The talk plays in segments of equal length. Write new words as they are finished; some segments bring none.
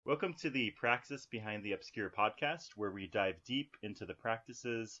Welcome to the Praxis Behind the Obscure podcast, where we dive deep into the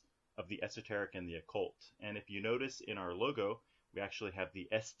practices of the esoteric and the occult. And if you notice in our logo, we actually have the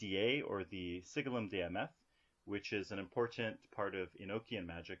SDA, or the Sigillum DMF, which is an important part of Enochian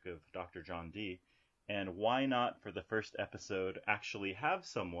magic of Dr. John Dee. And why not, for the first episode, actually have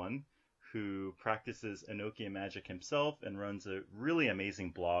someone who practices Enochian magic himself and runs a really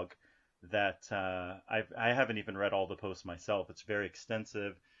amazing blog that I haven't even read all the posts myself. It's very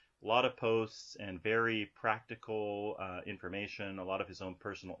extensive, a lot of posts and very practical information, a lot of his own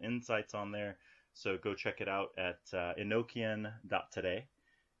personal insights on there. So go check it out at enochian.today.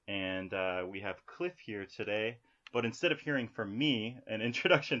 And we have Cliff here today. But instead of hearing from me, an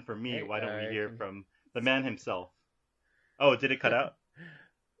introduction from me, Hey, why don't we hear from the man himself? Oh, did it cut out?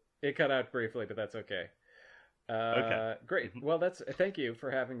 It cut out briefly, but that's okay. Okay. Great. Well, thank you for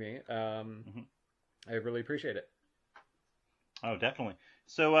having me. Mhm. I really appreciate it. Oh, definitely.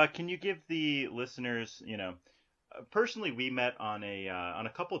 So, can you give the listeners, personally, we met on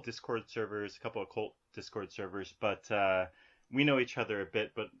a couple of Discord servers, a couple of cult Discord servers, but we know each other a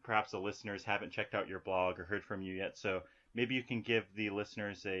bit, but perhaps the listeners haven't checked out your blog or heard from you yet. So maybe you can give the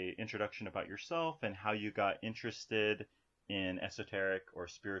listeners a introduction about yourself and how you got interested in esoteric or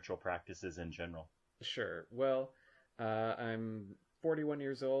spiritual practices in general. Sure. Well, I'm 41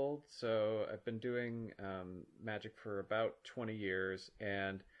 years old, so I've been doing magic for about 20 years,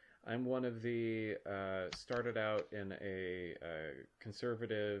 and I'm one of the started out in a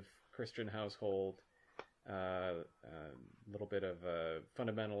conservative Christian household, little bit of a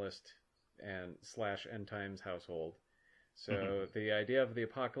fundamentalist and slash end times household. Hmm. So the idea of the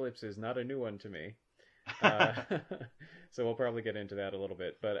apocalypse is not a new one to me. Uh, so we'll probably get into that a little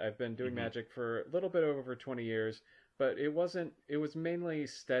bit. But I've been doing Hmm. magic for a little bit over 20 years. But it wasn't. It was mainly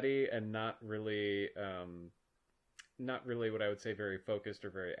steady and not really what I would say very focused or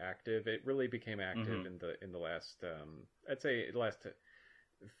very active. It really became active Hmm. in the last I'd say the last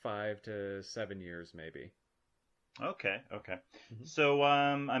 5 to 7 years maybe. Okay, okay. Hmm. So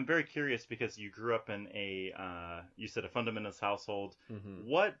I'm very curious because you grew up in you said a fundamentalist household. Hmm.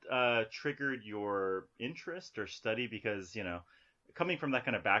 What triggered your interest or study? Because, coming from that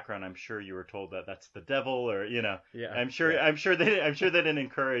kind of background, I'm sure you were told that that's the devil, or, Yeah, I'm sure, yeah. I'm sure they didn't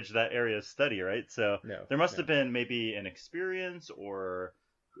encourage that area of study, right? So No, there must no. have been maybe an experience, or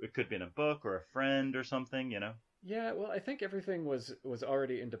it could have been a book or a friend or something. Yeah, well, I think everything was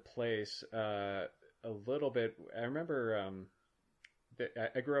already into place a little bit. I remember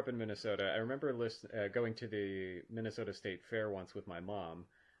I grew up in Minnesota. I remember going to the Minnesota State Fair once with my mom,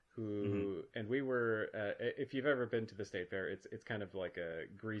 Hmm. who and we were. If you've ever been to the state fair, it's kind of like a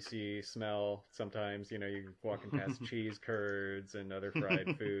greasy smell. Sometimes you're walking past cheese curds and other fried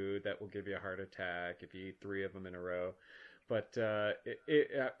food that will give you a heart attack if you eat three of them in a row. But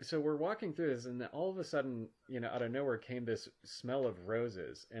so we're walking through this, and then all of a sudden, out of nowhere came this smell of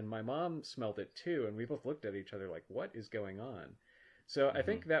roses, and my mom smelled it too, and we both looked at each other like, "What is going on?" So I Hmm.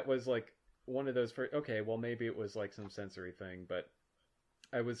 think that was like one of those. Okay, well maybe it was like some sensory thing, but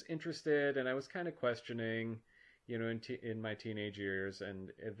I was interested, and I was kind of questioning, in my teenage years,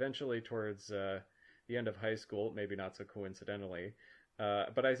 and eventually towards the end of high school, maybe not so coincidentally,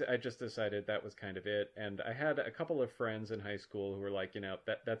 but I just decided that was kind of it. And I had a couple of friends in high school who were like,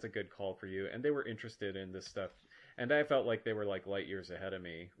 that's a good call for you. And they were interested in this stuff. And I felt like they were like light years ahead of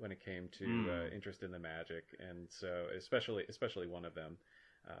me when it came to Mm. interest in the magic. And so, especially one of them,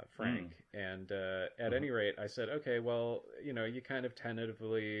 Mm. Frank. And at Hmm. any rate, I said, okay, well, you kind of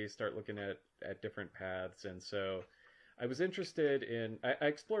tentatively start looking at different paths. And so I was interested in. I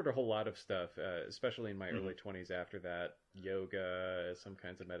explored a whole lot of stuff, especially in my Hmm. early 20s. After that, yoga, some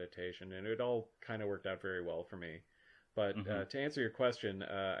kinds of meditation, and it all kind of worked out very well for me. But Hmm. to answer your question,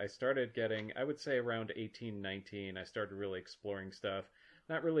 I started getting, I would say around 18, 19, I started really exploring stuff,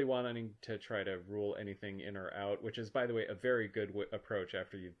 not really wanting to try to rule anything in or out, which is, by the way, a very good approach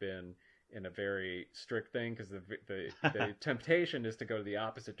after you've been in a very strict thing, because the temptation is to go the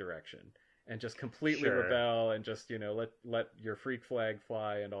opposite direction and just completely Sure. rebel and just let your freak flag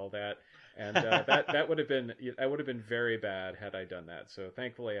fly and all that. And that would have been I would have been very bad had I done that. So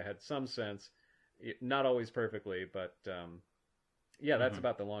thankfully I had some sense, not always perfectly, but yeah, that's Hmm.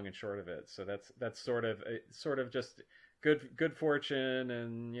 about the long and short of it. So that's sort of just good fortune,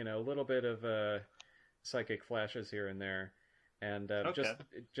 and a little bit of psychic flashes here and there. And Okay.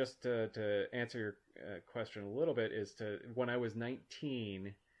 just to answer your question a little bit, is to when I was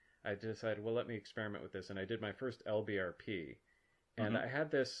 19, I decided, well, let me experiment with this, and I did my first LBRP, and Hmm. I had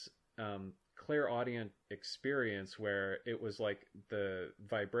this clairaudient experience where it was like the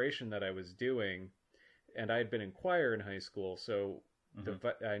vibration that I was doing, and I had been in choir in high school, so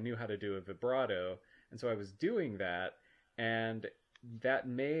Mm-hmm. I knew how to do a vibrato, and so I was doing that, and that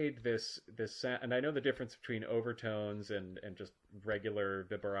made this sound. And I know the difference between overtones and just regular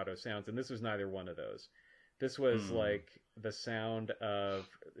vibrato sounds, and this was neither one of those. This was Mm. like the sound of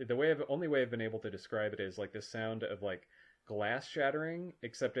only way I've been able to describe it is like the sound of like glass shattering,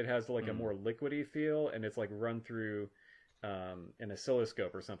 except it has like a Mm. more liquidy feel, and it's like run through an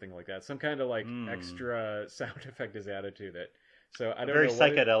oscilloscope or something like that. Some kind of like Mm. extra sound effect is added to that. So I A don't very know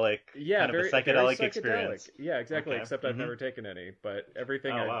what it. psychedelic, Yeah, kind of a very psychedelic psychedelic. experience. Yeah, exactly. Okay. Except I've Mm-hmm. never taken any, but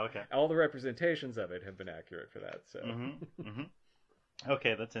everything Oh I, wow. Okay. all the representations of it have been accurate for that. So. Mm-hmm. Mm-hmm.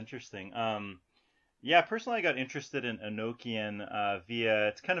 Okay, that's interesting. Yeah, personally, I got interested in Enochian via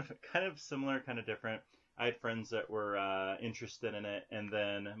it's kind of similar, kind of different. I had friends that were interested in it, and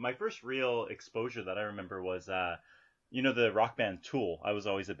then my first real exposure that I remember was the rock band Tool. I was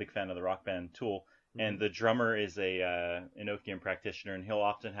always a big fan of the rock band Tool, and Hmm. the drummer is a Enochian practitioner, and he'll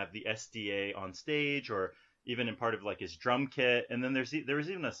often have the SDA on stage or even in part of like his drum kit. And then there was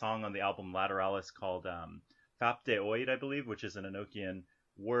even a song on the album Lateralis called Fapte Oid, I believe, which is an Enochian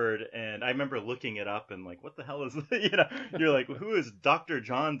word. And I remember looking it up and like, what the hell is you're like, who is Dr.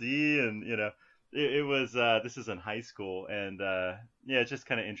 John D? And it was this is in high school, and yeah, it's just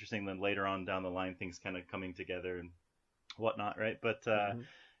kind of interesting. Then later on down the line, things kind of coming together and whatnot, right? But Hmm.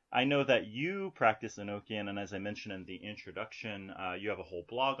 I know that you practice Enochian, and as I mentioned in the introduction, you have a whole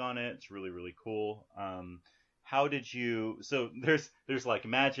blog on it. It's really really cool. How did you? So there's like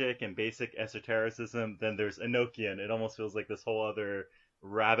magic and basic esotericism. Then there's Enochian. It almost feels like this whole other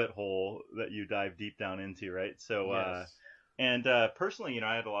rabbit hole that you dive deep down into, right? So Yes. and personally,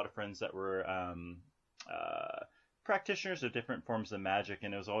 I had a lot of friends that were practitioners of different forms of magic,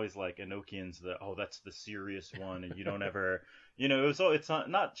 and it was always like Enochians. That's the serious one, and you don't ever, it's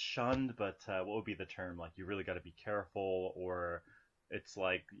not shunned, but what would be the term? Like you really got to be careful, or it's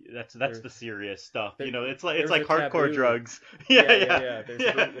like that's There, the serious stuff. there, It's there's like a hardcore taboo. drugs. Yeah, Yeah, yeah, yeah, yeah. There's yeah.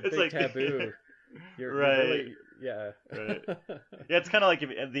 a It's big like taboo. You're right, really, yeah. right. Yeah, it's kind of like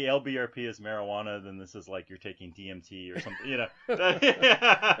if the LBRP is marijuana, then this is like you're taking DMT or something.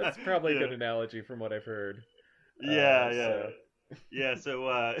 That's probably a Yeah, good analogy from what I've heard. yeah, yeah. So Yeah,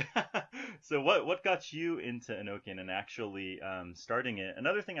 so so what got you into Enochian and actually starting it?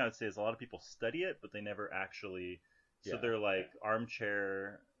 Another thing I would say is a lot of people study it, but they never actually. So yeah. they're like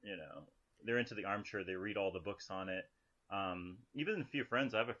armchair, they're into the armchair. They read all the books on it. Even a few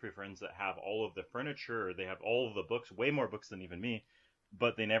friends, I have a few friends that have all of the furniture. Or they have all of the books, way more books than even me,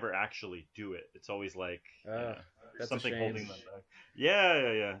 but they never actually do it. It's always like, Uh, there's that's a something holding shame. them back. Yeah,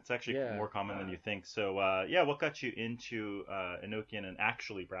 yeah, yeah. It's actually Yeah. more common than you think. So, yeah, what got you into Enochian and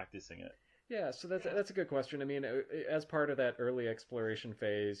actually practicing it? Yeah, so that's a good question. I mean, as part of that early exploration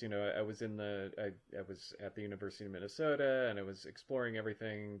phase, I was I was at the University of Minnesota, and I was exploring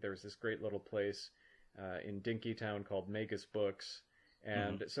everything. There was this great little place in Dinkytown called Magus Books, Hmm.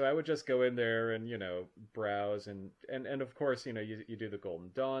 and so I would just go in there and browse and of course you do the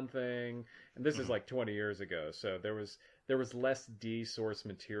Golden Dawn thing, and this is Hmm. like 20 years ago, so there was less D source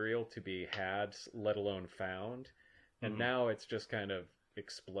material to be had, let alone found, and Hmm. now it's just kind of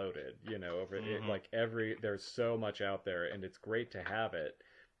exploded, over it, Hmm. like there's so much out there, and it's great to have it,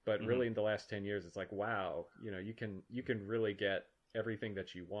 but Hmm. really in the last 10 years it's like, wow, you can really get everything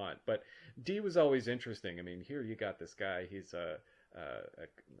that you want. But D was always interesting. I mean, here you got this guy, he's a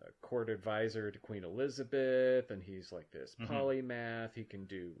court advisor to Queen Elizabeth, and he's like this Hmm. polymath. He can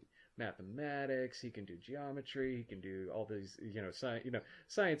do mathematics, he can do geometry, he can do all these,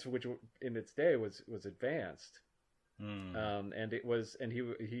 science, which in its day was advanced. Hmm. And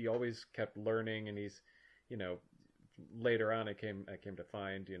he always kept learning, and he's, you know, later on I came to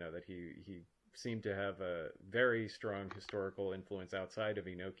find, that he seemed to have a very strong historical influence outside of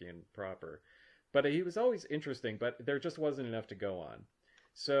Enochian proper. But he was always interesting, but there just wasn't enough to go on.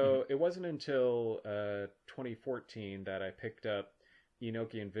 Hmm. So it wasn't until 2014 that I picked up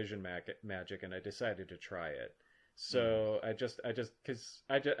Enochian Vision Magic, and I decided to try it. Hmm. So I just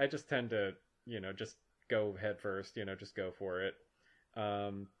tend to, just go head first, just go for it.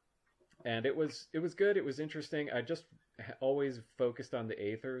 Um, and it was good. It was interesting. I just always focused on the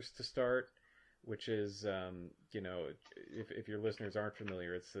aethers to start, which is, if your listeners aren't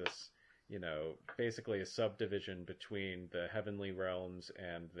familiar, it's this, basically a subdivision between the heavenly realms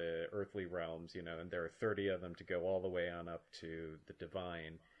and the earthly realms, and there are 30 of them to go all the way on up to the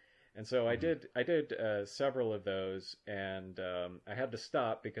divine. And so I Hmm. did several of those, and I had to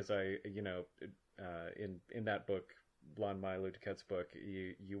stop because in that book, Blonde Milo Duquette's book,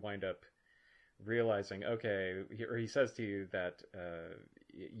 you wind up realizing, okay, or he says to you that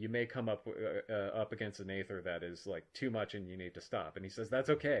you may come up against an aether that is like too much and you need to stop. And he says, that's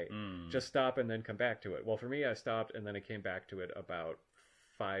okay. Mm. Just stop and then come back to it. Well, for me, I stopped and then I came back to it about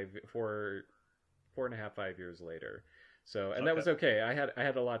 4.5, 5 years later. So, and that was okay. I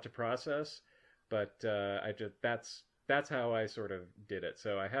had a lot to process, but I just that's how I sort of did it.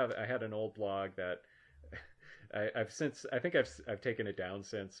 So I had an old blog that I've since I think I've taken it down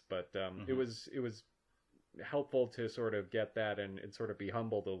since, but it was helpful to sort of get that and sort of be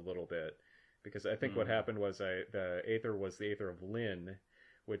humbled a little bit, because I think what happened was the Aether was the Aether of Lin,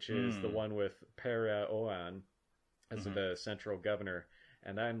 which is the one with Pera Oan as the central governor.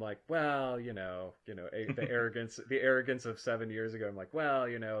 And I'm like, well, the arrogance of 7 years ago. I'm like, well,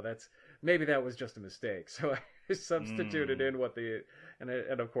 maybe that was just a mistake. So I substituted in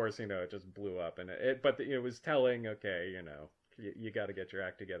and of course, it just blew up. And but it was telling, okay, you got to get your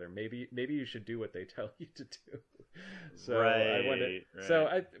act together. Maybe you should do what they tell you to do. So I wanted,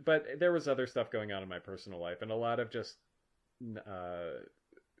 but there was other stuff going on in my personal life, and a lot of just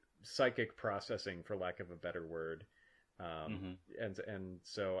psychic processing, for lack of a better word. And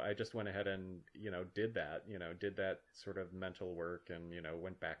so I just went ahead and did that sort of mental work, and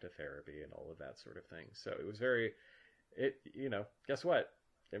went back to therapy and all of that sort of thing. So it was guess what?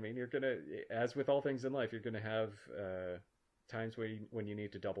 I mean, you're gonna, as with all things in life, you're gonna have times when you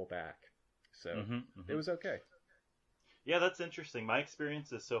need to double back. So it was okay. Yeah, that's interesting. My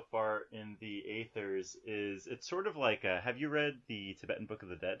experiences so far in the Aethers is it's sort of like have you read the Tibetan Book of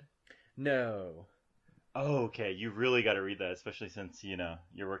the Dead? No. Oh, okay. You really got to read that, especially since,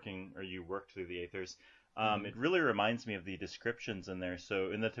 you're working, or you worked through the Aethers. It really reminds me of the descriptions in there.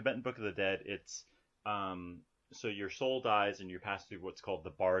 So in the Tibetan Book of the Dead, it's, so your soul dies and you pass through what's called the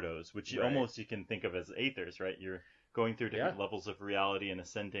bardos, which you can think of as Aethers, right? You're going through different levels of reality and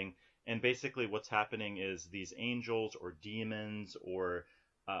ascending. And basically what's happening is these angels or demons or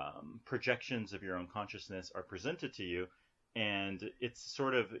projections of your own consciousness are presented to you. And it's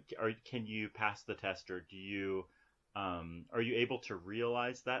sort of, can you pass the test, or are you able to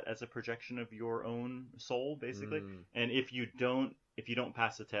realize that as a projection of your own soul, basically? And if you don't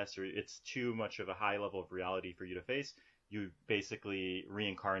pass the test, or it's too much of a high level of reality for you to face, you basically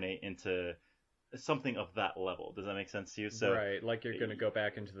reincarnate into something of that level. Does that make sense to you? So right, like you're going to go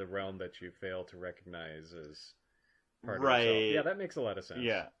back into the realm that you fail to recognize as part of yourself. Yeah, that makes a lot of sense.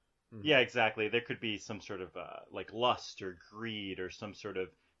 Yeah. Yeah, exactly. There could be some sort of like lust or greed or some sort of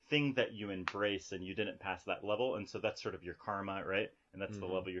thing that you embrace and you didn't pass that level, and so that's sort of your karma, right? And that's the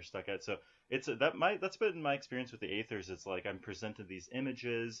level you're stuck at. So that's been my experience with the Aethers. It's like I'm presented these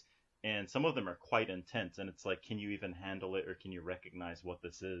images, and some of them are quite intense, and it's like, can you even handle it, or can you recognize what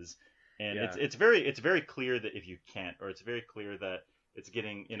this is? And it's very clear that if you can't, or it's very clear that it's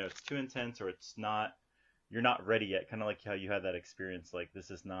getting, it's too intense, or you're not ready yet, kind of like how you had that experience, like this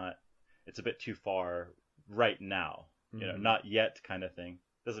is not, it's a bit too far right now, not yet kind of thing.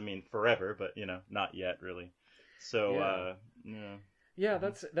 Doesn't mean forever, but not yet really. So yeah,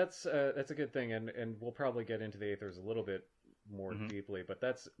 that's a good thing, and we'll probably get into the Aethers a little bit more deeply, but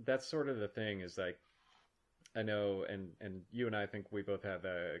that's sort of the thing, is like, I know, and you and I think we both have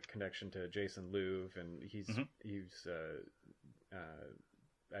a connection to Jason Louv, and he's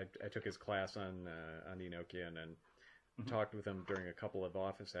I took his class on Enochian and talked with him during a couple of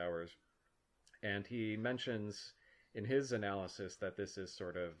office hours, and he mentions in his analysis that this is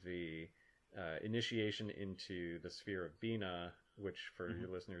sort of the initiation into the sphere of Bina, which for your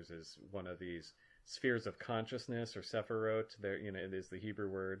listeners is one of these spheres of consciousness, or Sephirot. There, it is the Hebrew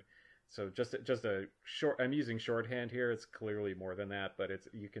word. So just a short. I'm using shorthand here. It's clearly more than that, but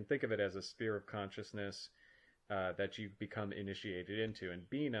you can think of it as a sphere of consciousness that you become initiated into. And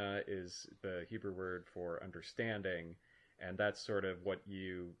Bina is the Hebrew word for understanding, and that's sort of what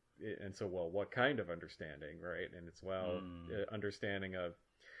you. And so, what kind of understanding, right? And it's understanding of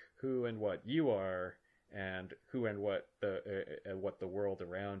who and what you are, and who and what the world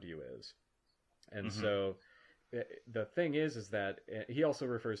around you is. And so the thing is that he also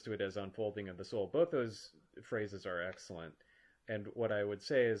refers to it as unfolding of the soul. Both those phrases are excellent. And what I would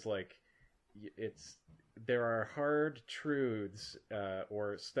say is, like, there are hard truths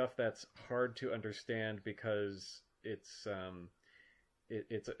or stuff that's hard to understand because it's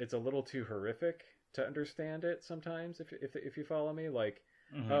a little too horrific to understand it sometimes, if you follow me. Like,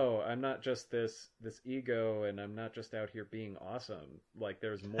 oh, I'm not just this ego, and I'm not just out here being awesome. Like,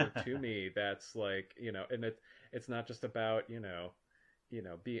 there's more to me that's like, and it's not just about, a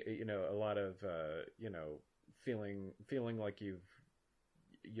lot of, feeling like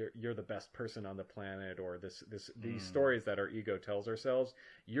you're the best person on the planet, or these Mm. stories that our ego tells ourselves.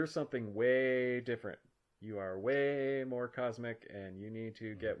 You're something way different. You are way more cosmic, and you need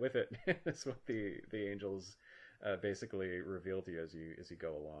to Mm. get with it. That's what the angels basically reveal to you as you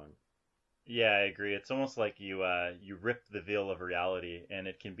go along. Yeah, I agree. It's almost like you rip the veil of reality, and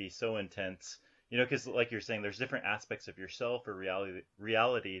it can be so intense. Because like you're saying, there's different aspects of yourself or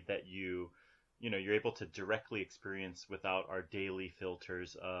reality that you're able to directly experience without our daily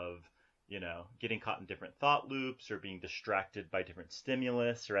filters of, getting caught in different thought loops or being distracted by different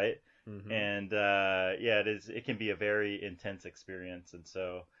stimulus, right? Hmm. And yeah, it can be a very intense experience, and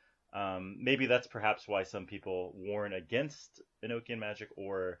so maybe that's perhaps why some people warn against Enochian magic,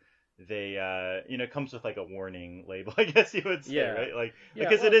 or they it comes with like a warning label, I guess you would say, Yeah, right? Like, yeah.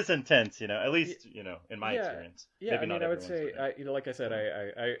 because it Well, is intense, at y- least in my yeah, experience. yeah. I Maybe mean, not I would everyone's, but say, like I said,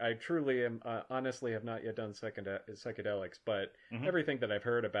 yeah. I truly am honestly have not yet done psychedelics, but Hmm. everything that I've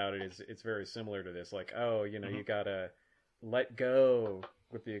heard about it is it's very similar to this. Like, oh, Hmm. you gotta let go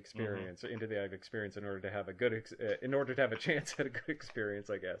with the Hmm. experience into the experience in order to have a in order to have a chance at a good experience,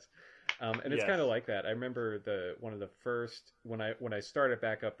 I guess. And it's Yes. kind of like that. I remember the one of the first when I started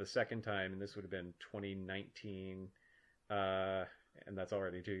back up the second time, and this would have been 2019, uh, and that's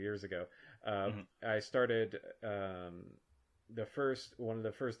already 2 years ago. Hmm. I started the first one of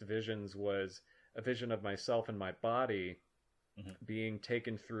the first visions was a vision of myself and my body Hmm. being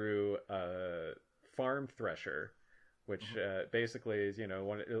taken through a farm thresher, which Hmm. basically is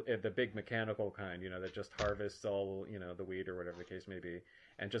the big mechanical kind, that just harvests all the wheat or whatever the case may be,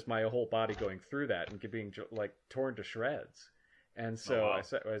 and just my whole body going through that and being like torn to shreds. And Oh so wow.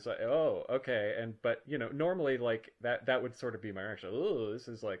 I was like, oh, okay. And but normally like that would sort of be my reaction. Oh, this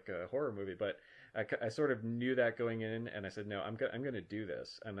is like a horror movie. But I sort of knew that going in, and I said, no, I'm gonna do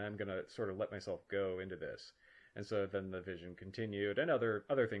this, and I'm gonna sort of let myself go into this. And so then the vision continued, and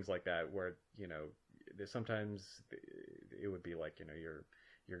other things like that, where sometimes it would be like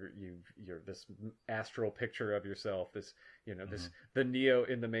you're this astral picture of yourself, this this Hmm. the Neo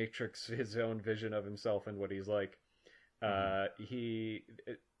in the Matrix, his own vision of himself and what he's like. Hmm. He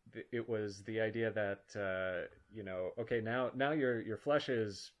it was the idea that okay, now your flesh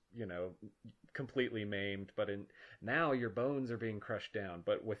is completely maimed, but now your bones are being crushed down,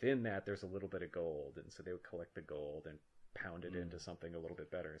 but within that there's a little bit of gold, and so they would collect the gold and pound it into something a little bit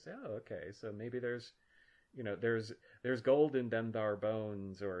better and say, oh, okay, so maybe there's gold in them thar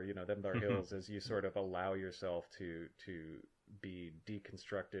bones, or them thar Hmm. hills, as you sort of allow yourself to be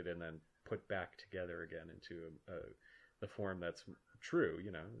deconstructed and then put back together again into the form that's true.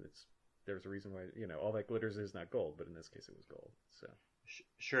 It's there's a reason why all that glitters is not gold, but in this case it was gold. So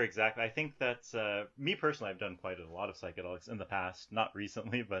Sure, exactly. I think that's me personally. I've done quite a lot of psychedelics in the past, not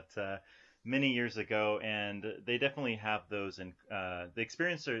recently, but many years ago, and they definitely have those. And the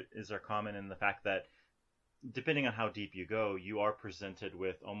experience are common in the fact that depending on how deep you go, you are presented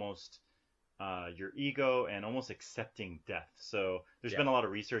with almost your ego and almost accepting death. So there's yeah. been a lot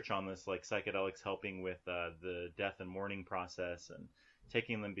of research on this, like psychedelics helping with the death and mourning process and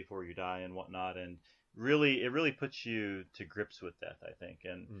taking them before you die and whatnot. And really, it really puts you to grips with death, I think.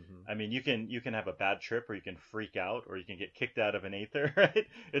 And Hmm. I mean, you can have a bad trip, or you can freak out, or you can get kicked out of an aether, right?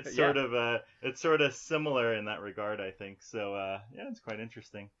 Yeah. It's sort of similar in that regard, I think. So yeah, it's quite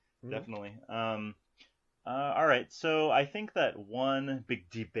interesting, Hmm. definitely. All right, so I think that one big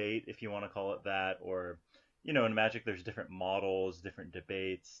debate, if you want to call it that, or in magic, there's different models, different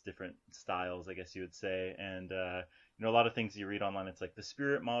debates, different styles, I guess you would say, and a lot of things you read online. It's like the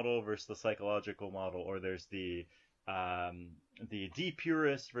spirit model versus the psychological model, or there's um, the deep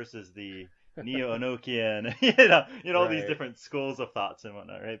purist versus the neo Enochian, all these Right. different schools of thoughts and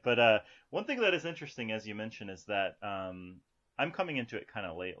whatnot, right? But one thing that is interesting, as you mentioned, is that I'm coming into it kind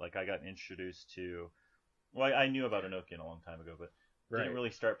of late. Like I got introduced to well, I knew about Enochian a long time ago, but didn't Right. really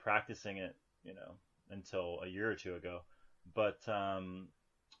start practicing it, until a year or two ago. But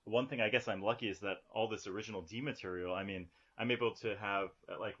one thing I guess I'm lucky is that all this original D material. I mean, I'm able to have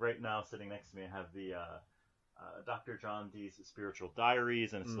like right now sitting next to me, I have the Dr. John Dee's Spiritual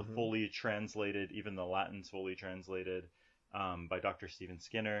Diaries, and it's the Hmm. fully translated, even the Latin's fully translated by Dr. Stephen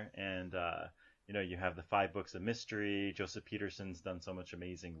Skinner, and you have the 5 books of mystery. Joseph Peterson's done so much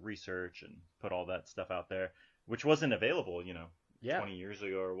amazing research and put all that stuff out there, which wasn't available, Yeah. 20 years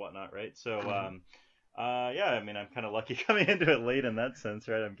ago or whatnot, right? So, Hmm. yeah, I mean, I'm kind of lucky coming into it late in that sense,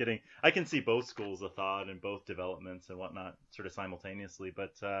 right? I can see both schools of thought and both developments and whatnot sort of simultaneously.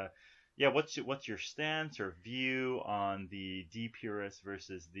 But yeah, what's your stance or view on the D purist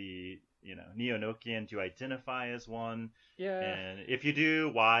versus the neo-Nokian? Do you identify as one? Yeah. And if you do,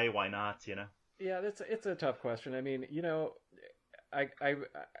 why? Why not? Yeah, it's a tough question. I mean, I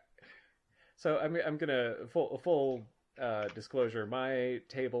so I'm gonna full disclosure. My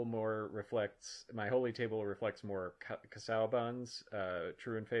holy table reflects more Casaubon's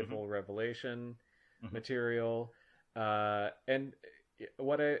True and Hmm. Faithful Revelation Hmm. material, and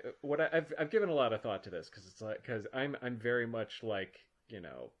I've given a lot of thought to this because it's like because I'm very much like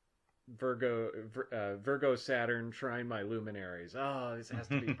Virgo Saturn trine my luminaries. Oh, this has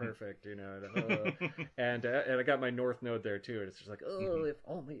to be perfect, and I got my North Node there too, and it's just like, oh, Hmm. if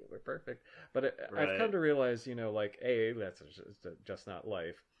only it were perfect. But I've come Right. to realize, like that's just not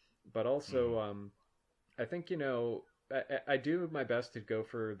life, but Hmm. also I think I do my best to go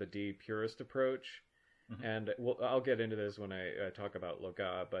for the D purist approach, Hmm. and I'll get into this when I talk about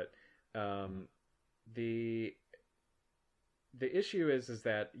Loga, but Hmm. um, the issue is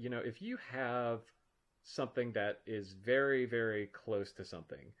that if you have something that is very very close to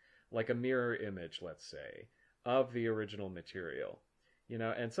something like a mirror image, let's say, of the original material,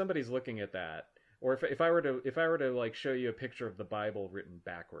 and somebody's looking at that, or if I were to like show you a picture of the Bible written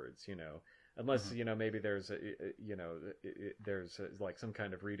backwards, unless Hmm. maybe there's there's like some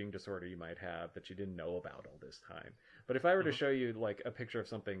kind of reading disorder you might have that you didn't know about all this time. But if I were to Hmm. show you like a picture of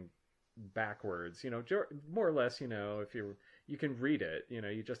something backwards, more or less, if you can read it,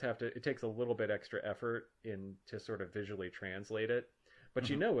 you just have to, it takes a little bit extra effort in to sort of visually translate it, but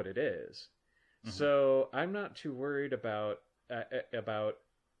you Hmm. know what it is. Hmm. So I'm not too worried about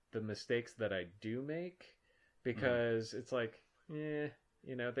the mistakes that I do make, Hmm. because it's like, eh,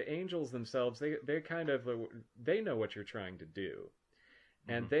 the angels themselves, they kind of, they know what you're trying to do,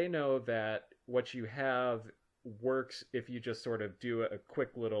 and Hmm. they know that what you have works if you just sort of do a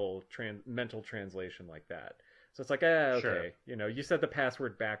quick little mental translation like that. So it's like, Sure. okay, you said the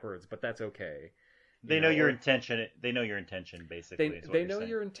password backwards, but that's okay, They know your or intention. They know your intention, basically, is what they you're know saying.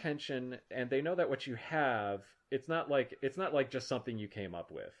 your intention, and they know that what you have, it's not like just something you came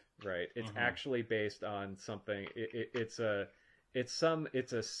up with, right? It's Hmm. actually based on something. It's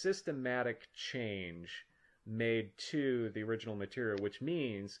a systematic change made to the original material, which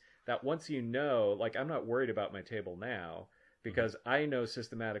means that once like, I'm not worried about my table now Hmm. because I know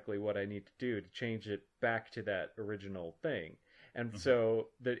systematically what I need to do to change it back to that original thing. And Hmm. so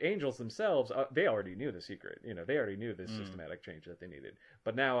the angels themselves, they already knew the secret. They already knew this Mm. systematic change that they needed.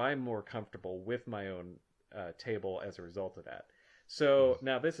 But now I'm more comfortable with my own table as a result of that. So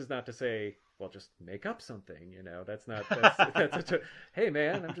now this is not to say, well, just make up something. That's hey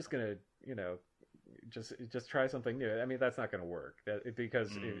man, I'm just gonna you know just try something new. I mean, that's not going to work.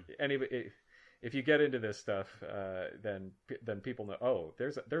 Because Mm. if you get into this stuff, then people know. Oh,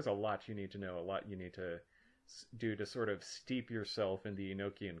 there's a lot you need to know, a lot you need to do to sort of steep yourself in the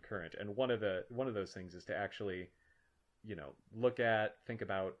Enochian current. And one of those things is to actually look at, think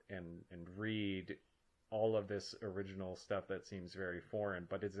about, and read all of this original stuff that seems very foreign,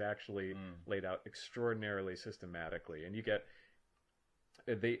 but it's actually Mm. laid out extraordinarily systematically. And you get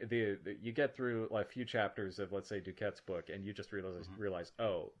through like a few chapters of, let's say, Duquette's book, and you just Hmm. realize,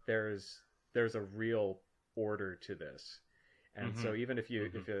 oh, there's a real order to this. And Hmm. so even Hmm. if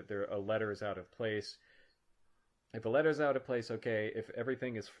a letter is out of place, if a letter's out of place, okay. If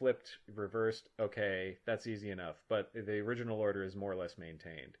everything is flipped, reversed, okay, that's easy enough. But the original order is more or less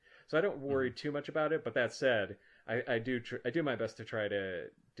maintained. So I don't worry Hmm. too much about it. But that said, I do my best to try to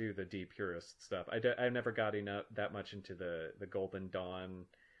do the deep purist stuff. I never got enough that much into the Golden Dawn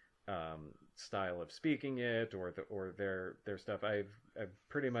style of speaking it, or their stuff. I've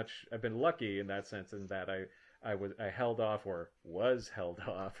pretty much, I've been lucky in that sense, in that I held off, or was held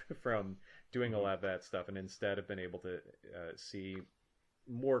off from doing a Hmm. lot of that stuff, and instead have been able to see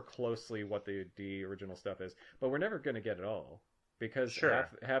more closely what the original stuff is. But we're never going to get it all, because Sure.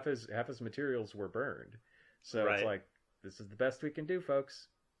 half his materials were burned. So it's Right. like, this is the best we can do, folks.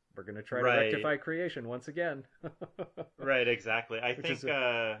 We're going to try to Right. rectify creation once again. Right. Exactly. I Which is think.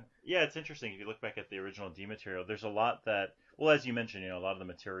 Yeah, it's interesting if you look back at the original D material. There's a lot that. Well, as you mentioned, a lot of the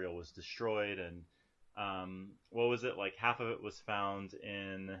material was destroyed, and what was it like? Half of it was found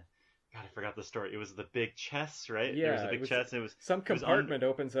in. God, I forgot the story. It was the big chest, right? There was a Yeah, it big was chest. And some it was under. compartment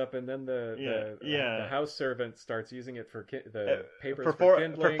opens up, and then Yeah. the Yeah. house servant starts using it for Uh, the papers For for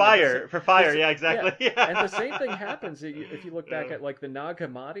kindling, and for fire. this Yeah. yeah, Exactly. and the same thing Yeah. happens if you look back Uh, at like the Nag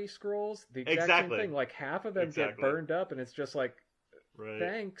Hammadi scrolls. The exact same exactly. thing. Like half of them get Exactly. burned up, and it's just like, Right.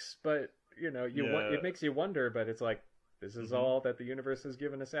 thanks, but Yeah. it makes you wonder. But it's like, this is Hmm. all that the universe has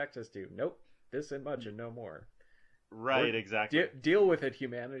given us access to. Nope, this and much and no more. Or Right. Exactly. deal with it,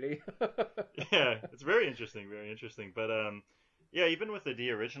 humanity. Yeah, it's very interesting, very interesting. But yeah, even with the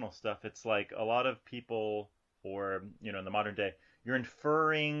D original stuff, it's like a lot of people, or in the modern day, you're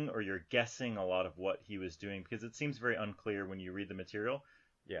inferring or you're guessing a lot of what he was doing because it seems very unclear when you read the material.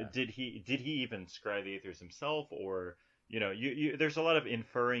 Yeah. Did he even scry the aethers himself, or there's a lot of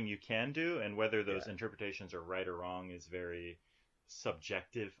inferring you can do, and whether those Yeah. interpretations are right or wrong is very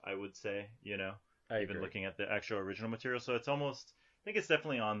subjective, I would say. I Even agree. looking at the actual original material, so it's almost, I think it's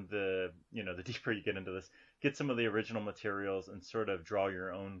definitely on the the deeper you get into this, get some of the original materials and sort of draw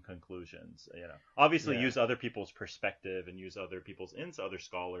your own conclusions. Obviously Yeah. use other people's perspective and use other people's other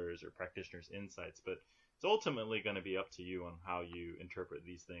scholars or practitioners' insights, but it's ultimately going to be up to you on how you interpret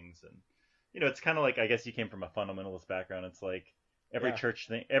these things. And it's kind of like, I guess you came from a fundamentalist background. It's like Yeah.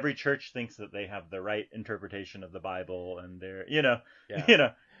 every church thinks that they have the right interpretation of the Bible, and they're Yeah. you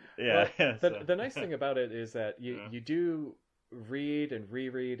know yeah. Well, So the nice thing about it is that yeah. you do read and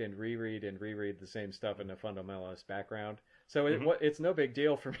reread and reread and reread the same stuff in a fundamentalist background. So Hmm. it's no big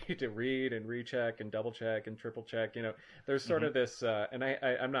deal for me to read and recheck and double check and triple check. There's sort Hmm. of this, and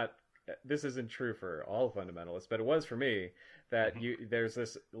I'm not. This isn't true for all fundamentalists, but it was for me that Hmm. there's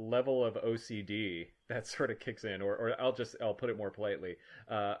this level of OCD that sort of kicks in, or I'll put it more politely,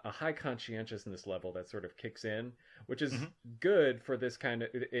 a high conscientiousness level that sort of kicks in, which is Hmm. good for this kind of.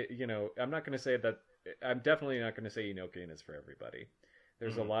 I'm not going to say that. I'm definitely not going to say Enochian is for everybody.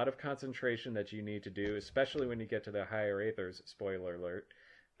 There's a Hmm. lot of concentration that you need to do, especially when you get to the higher aethers. Spoiler alert.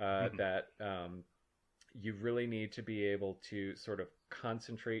 Hmm. That you really need to be able to sort of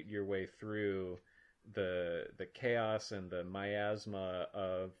concentrate your way through the chaos and the miasma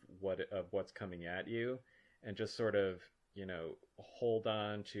of what's coming at you, and just sort of hold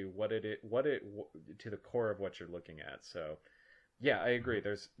on to to the core of what you're looking at. So yeah, I agree.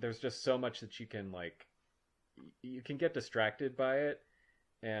 Hmm. There's just so much that you can get distracted by it,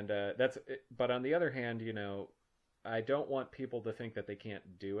 and that's. But on the other hand, I don't want people to think that they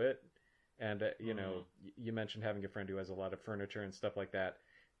can't do it. And Hmm. you mentioned having a friend who has a lot of furniture and stuff like that.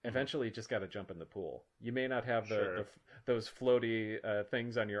 Hmm. Eventually, you just got to jump in the pool. You may not have Sure. those floaty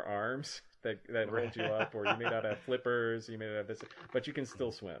things on your arms that hold you Right. up, or you may not have flippers. You may not have this, but you can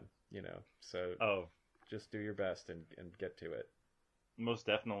still swim. So Oh, just do your best and get to it. most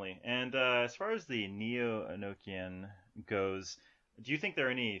definitely. And as far as the Neo-Enochian goes, do you think there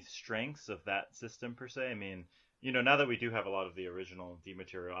are any strengths of that system per se? I mean, now that we do have a lot of the original D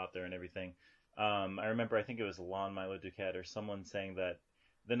material out there and everything, I remember, I think it was Lon Milo Duquette or someone saying that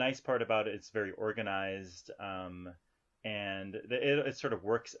the nice part about it, it's very organized, and it sort of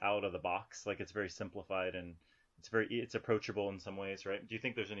works out of the box. Like, it's very simplified, and it's approachable in some ways, right? Do you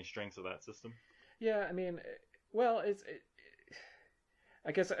think there's any strengths of that system? Yeah, I mean, well,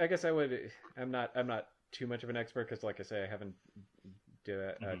 I guess I would. I'm not too much of an expert because, like I say, I haven't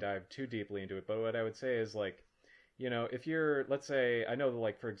Hmm. dived too deeply into it. But what I would say is like, if you're, let's say, I know,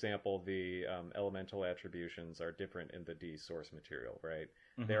 like for example, the elemental attributions are different in the D source material, right?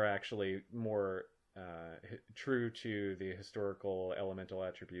 Hmm. They're actually more true to the historical elemental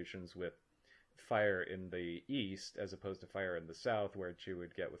attributions with fire in the east as opposed to fire in the south, where you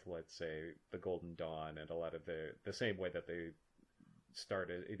would get with, let's say, the Golden Dawn and a lot of the same way that they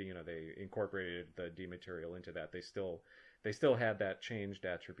started. They incorporated the D material into that. They still had that changed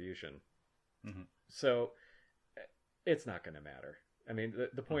attribution. Hmm. So it's not going to matter. I mean,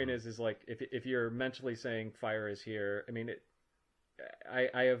 the point Hmm. is like if you're mentally saying fire is here, I mean,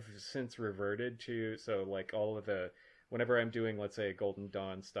 I have since reverted to, so like all of the, whenever I'm doing, let's say, Golden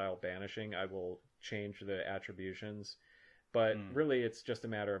Dawn style banishing, I will change the attributions. But Hmm. really, it's just a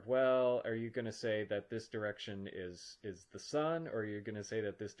matter of, well, are you going to say that this direction is the sun, or are you going to say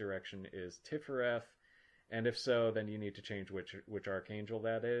that this direction is Tifereth? And if so, then you need to change which archangel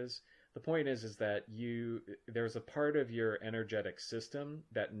that is. The point is that there's a part of your energetic system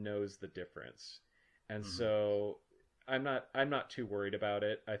that knows the difference, and Hmm. so I'm not too worried about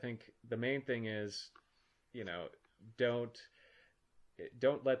it. I think the main thing is, you know don't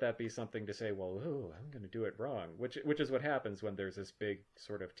don't let that be something to say, well, ooh, I'm going to do it wrong, which is what happens when there's this big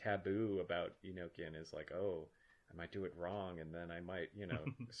sort of taboo about Enochian, is like, oh, I might do it wrong, and then I might,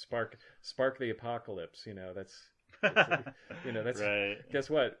 spark the apocalypse. That's that's Right. guess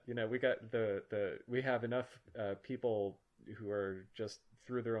what? We got we have enough people who are just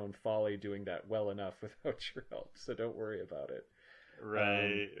through their own folly doing that well enough without your help, so don't worry about it. Um,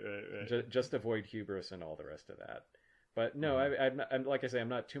 Right. Right. Right. just avoid hubris and all the rest of that. But no, Hmm. I'm like I say, I'm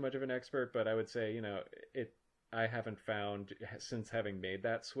not too much of an expert, but I would say, it. I haven't found, since having made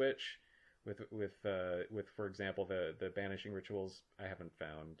that switch with for example, the banishing rituals. I haven't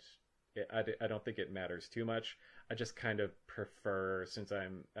found it. I don't think it matters too much. I just kind of prefer, since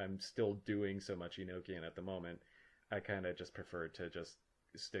I'm still doing so much Enochian at the moment, I kind of just prefer to just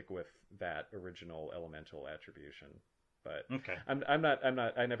stick with that original elemental attribution. But Okay.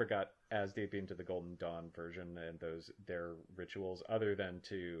 I never got as deep into the Golden Dawn version and their rituals, other than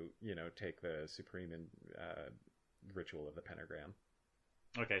to take the supreme ritual of the pentagram.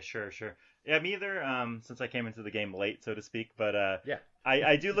 Okay, sure. Yeah, me either. Since I came into the game late, so to speak, but Yeah.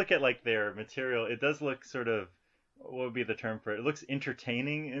 I do look at like their material. It does look sort of, what would be the term for it? It looks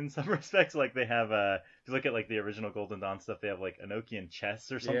entertaining in some respects. Like they have if you look at like the original Golden Dawn stuff, they have like Enochian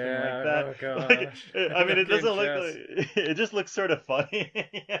chess or something like Yeah. that. Oh Like, gosh. I mean, it Enochian doesn't look chess. like it just looks sort of funny.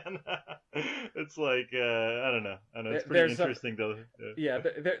 And, it's like I don't know. It's pretty There's some interesting though. Yeah,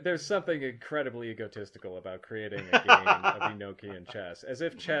 there's something incredibly egotistical about creating a game of Enochian chess, as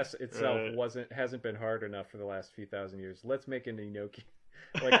if chess itself hasn't been hard enough for the last few thousand years. Let's make an Enochian.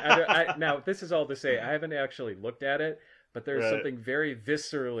 Like now, this is all to say I haven't actually looked at it, but there's Right. something very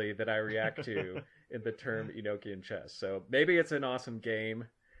viscerally that I react to in the term Enochian chess. So maybe it's an awesome game.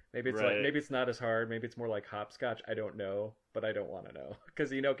 Right. Maybe it's not as hard. Maybe it's more like hopscotch. I don't know, but I don't want to know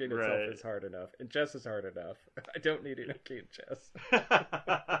because Enochian itself Right. is hard enough, and chess is hard enough. I don't need Enochian chess.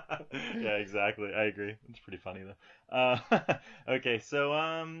 Yeah, exactly. I agree. It's pretty funny though. Okay, so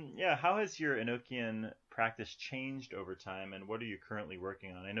yeah, how has your Enochian practice changed over time, and what are you currently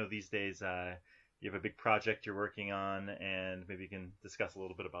working on? I know these days you have a big project you're working on, and maybe you can discuss a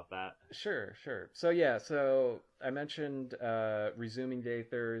little bit about that. Sure. So yeah, so I mentioned resuming the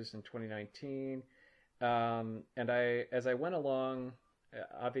Aethers in 2019, and as I went along,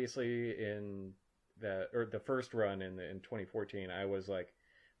 obviously in the first run in 2014, I was like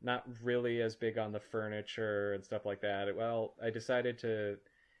not really as big on the furniture and stuff like that. Well, I decided to.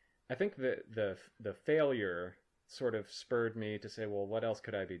 I think the failure sort of spurred me to say, well, what else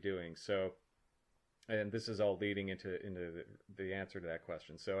could I be doing? So, and this is all leading into the answer to that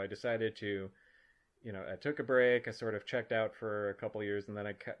question. So I decided to, I took a break. I sort of checked out for a couple of years, and then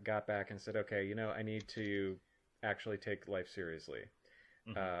I got back and said, okay, I need to actually take life seriously.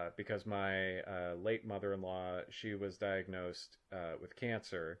 Because my late mother-in-law, she was diagnosed with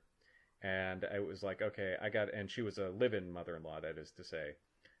cancer, and I was like, okay, and she was a live-in mother-in-law, that is to say.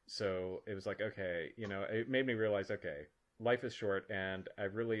 So it was like, okay, it made me realize, okay, life is short, and I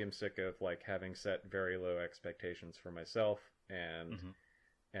really am sick of like having set very low expectations for myself and Mm-hmm.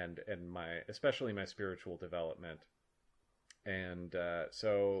 and my especially my spiritual development. And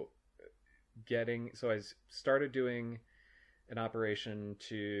so I started doing an operation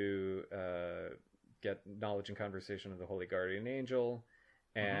to get knowledge and conversation of the Holy Guardian Angel,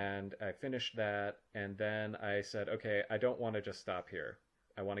 and I finished that, and then I said, okay, I don't want to just stop here.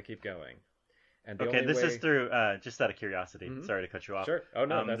 I want to keep going. And the Okay, only this way... is through just out of curiosity. Mhm. Sorry to cut you off. Sure. Oh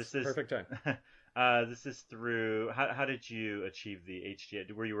no, that's This is perfect time. this is through. How did you achieve the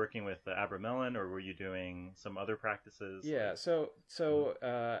HGA? Were you working with Abramelin, or were you doing some other practices? Yeah.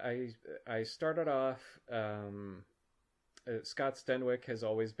 I started off. Scott Stenwick has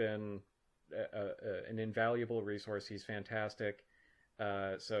always been an invaluable resource. He's fantastic.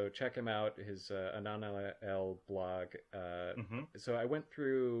 So check him out, his Anana L blog. So I went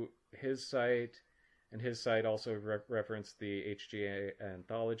through his site, and his site also referenced the HGA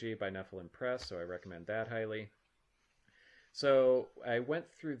Anthology by Nephilim Press, so I recommend that highly. So I went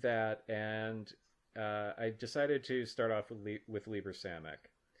through that, and I decided to start off with Liber Samek,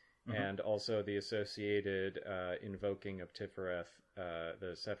 and also the associated invoking of Tifereth,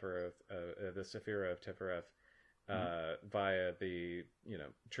 the Sephira of Tifereth, via the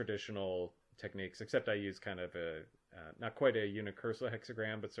traditional techniques, except I use kind of a not quite a unicursal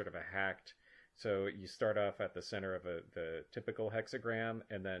hexagram, but sort of a hacked. So you start off at the center of the typical hexagram,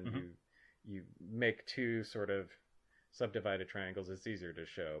 and then you make two sort of subdivided triangles. It's easier to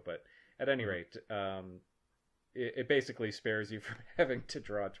show, but at any rate, it basically spares you from having to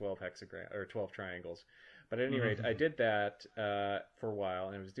draw 12 triangles. But at any rate, I did that for a while,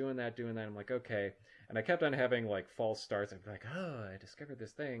 and I was doing that. I'm like, okay. And I kept on having like false starts. I'd be like, oh, I discovered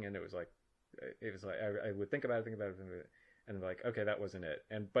this thing. And it was like I would think about it, and like, okay, that wasn't it.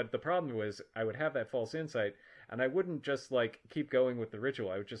 But the problem was I would have that false insight, and I wouldn't just like keep going with the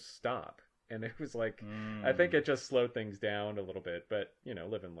ritual. I would just stop. And it was like, I think it just slowed things down a little bit, but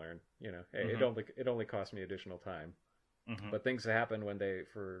live and learn. Hey, it only cost me additional time. But things happen when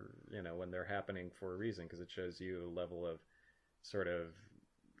they're happening for a reason, because it shows you a level of sort of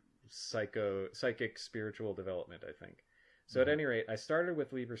psychic spiritual development, I think. So at any rate, I started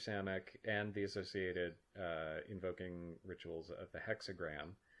with Liber Samek and the associated invoking rituals of the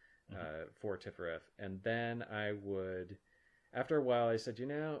hexagram for Tifereth, and then I would, after a while, I said,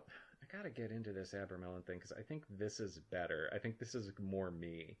 I gotta get into this Abramelin thing, because I think this is better. I think this is more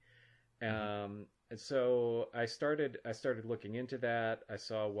me. And so I started looking into that. I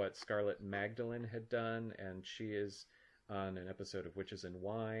saw what Scarlet Magdalene had done, and she is on an episode of Witches and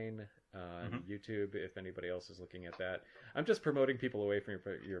Wine on Mhm. YouTube. If anybody else is looking at that, I'm just promoting people away from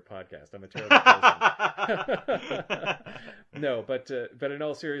your podcast. I'm a terrible person. No, but in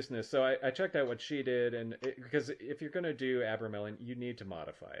all seriousness, so I checked out what she did, and because if you're going to do Abramelin, you need to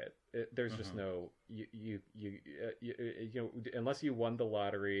modify it. There's just no you know, unless you won the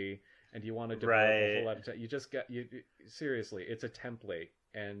lottery and you want to devote a whole lot of time. You just got seriously, it's a template,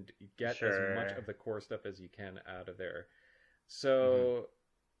 and get as much of the core stuff as you can out of there. So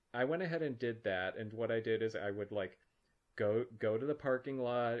I went ahead and did that, and what I did is I would like go to the parking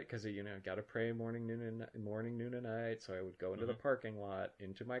lot because you know got to pray morning, noon, and night. So I would go into the parking lot,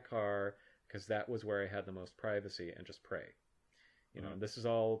 into my car, because that was where I had the most privacy, and just pray. You know, and this is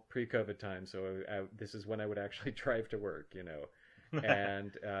all pre-COVID time, so this is when I would actually drive to work. You know,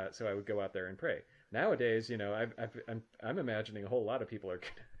 and so I would go out there and pray. Nowadays, you know, I'm imagining a whole lot of people are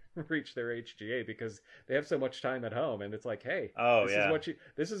going to reach their HGA because they have so much time at home, and it's like, hey,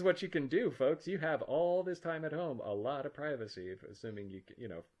 this is what you can do, folks. You have all this time at home, a lot of privacy, assuming you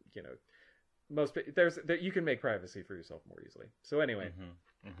know most that you can make privacy for yourself more easily. So anyway,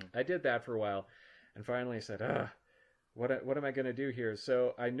 I did that for a while, and finally I said, what am I going to do here?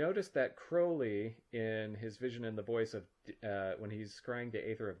 So I noticed that Crowley, in his vision in the voice of when he's scrying the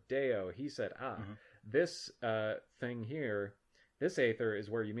Aether of Deo, he said, this thing here, this Aether is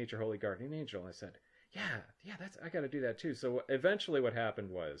where you meet your holy guardian angel. And I said, yeah, I got to do that too. So eventually what happened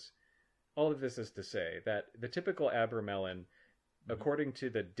was, all of this is to say that the typical Abramelin, according to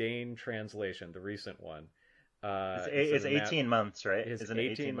the Dane translation, the recent one, it's 18 months, right? Isn't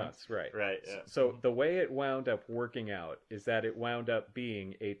it 18 months, right? Right. Yeah. So the way it wound up working out is that it wound up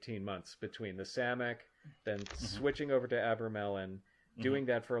being 18 months between the Samek, then switching over to Abramelin, doing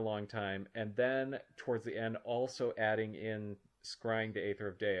that for a long time, and then towards the end also adding in scrying the Aether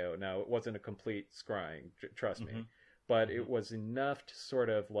of Deo. Now, it wasn't a complete scrying, trust me, but it was enough to sort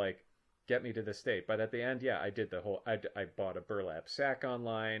of like get me to the state. But at the end, I did the whole. I bought a burlap sack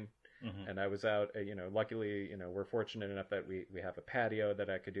online. And I was out, you know, luckily, you know, we're fortunate enough that we have a patio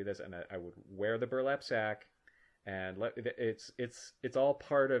that I could do this, and I would wear the burlap sack, and it's all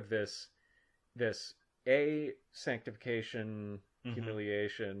part of this sanctification,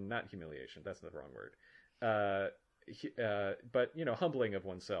 humiliation, not humiliation, that's the wrong word, but, you know, humbling of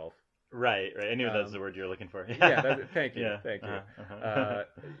oneself. Right. I knew that's the word you're looking for. Thank you.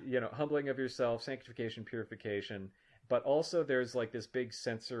 You know, humbling of yourself, sanctification, purification. But also there's like this big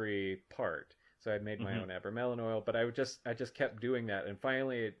sensory part. So I made my own Abramelin oil, but I just kept doing that, and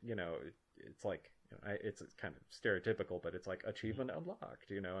finally, you know, it's like, you know, it's kind of stereotypical, but it's like achievement unlocked,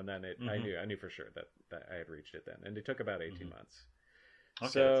 you know. And then I knew for sure that I had reached it then, and it took about 18 months.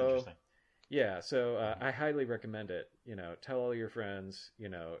 Okay, so that's interesting. Yeah, so I highly recommend it. You know, tell all your friends. You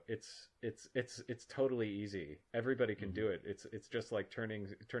know, it's totally easy. Everybody can do it. It's just like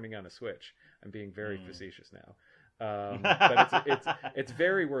turning on a switch. I'm being very facetious now. But it's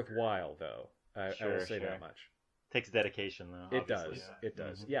very worthwhile, though. I will say that much. Takes dedication, though. It does. It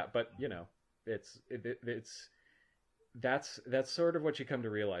does. Yeah, but you know, that's sort of what you come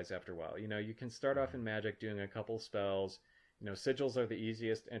to realize after a while. You know, you can start off in magic doing a couple spells. You know, sigils are the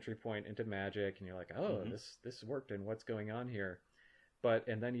easiest entry point into magic, and you're like, oh, this worked, and what's going on here?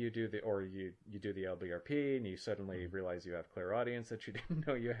 And then you do the LBRP, and you suddenly realize you have clairaudience that you didn't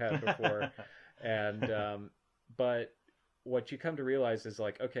know you had before, and but what you come to realize is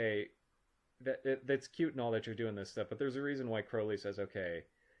like, okay, that's cute and all that you're doing this stuff, but there's a reason why Crowley says, okay,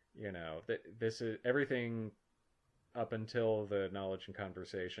 you know, this is everything up until the knowledge and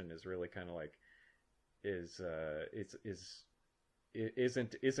conversation is really kind of like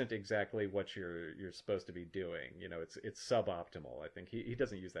isn't exactly what you're supposed to be doing. You know, it's suboptimal. I think he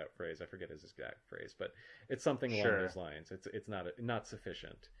doesn't use that phrase. I forget his exact phrase, but it's something along those lines. It's not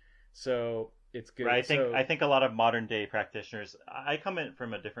sufficient. So it's good. Right, I think a lot of modern day practitioners. I come in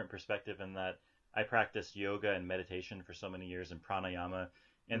from a different perspective in that I practiced yoga and meditation for so many years, and pranayama,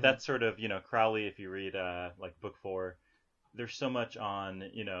 and that's sort of, you know, Crowley. If you read like book 4, there's so much on,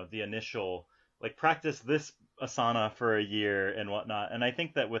 you know, the initial, like, practice this asana for a year and whatnot. And I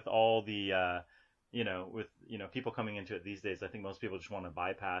think that with all the people coming into it these days, I think most people just want to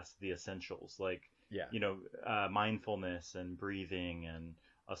bypass the essentials, like mindfulness and breathing and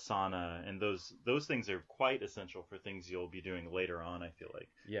asana, and those things are quite essential for things you'll be doing later on. I feel like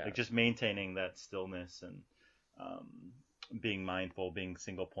just maintaining that stillness and being mindful, being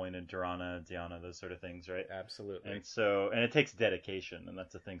single pointed, dharana, dhyana, those sort of things, right? Absolutely. And it takes dedication, and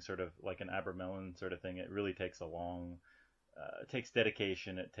that's a thing, sort of like an Abramelin sort of thing. It really takes it takes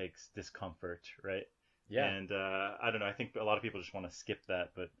dedication, it takes discomfort, right? Yeah. And I don't know, I think a lot of people just want to skip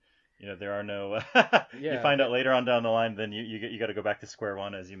that, but there are no. You Yeah, find out later on down the line, then you got to go back to square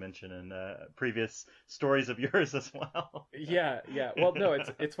one, as you mentioned in previous stories of yours as well. yeah, yeah. Well, no,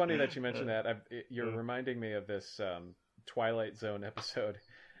 it's funny that you mentioned that. You're reminding me of this Twilight Zone episode,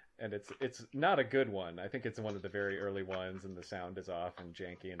 and it's not a good one. I think it's one of the very early ones, and the sound is off and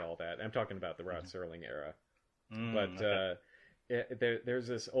janky and all that. I'm talking about the Rod Serling era, but Okay. there's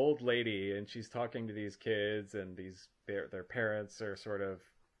this old lady, and she's talking to these kids, and their parents are sort of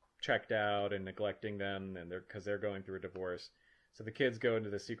checked out and neglecting them, and they're going through a divorce. So the kids go into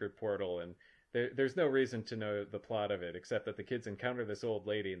the secret portal, and there's no reason to know the plot of it except that the kids encounter this old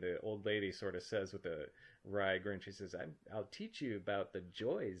lady, and the old lady sort of says with a wry grin, she says, I'll teach you about the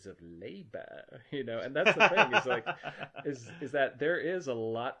joys of labor," and that's the thing is like is that there is a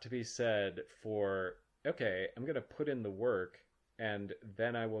lot to be said for, okay, I'm going to put in the work, and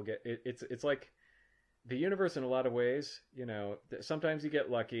then I will get it. It's like the universe in a lot of ways. Sometimes you get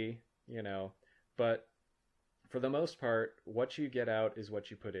lucky, but for the most part, what you get out is what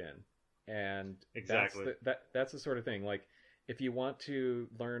you put in, and Exactly. that's the sort of thing. Like, if you want to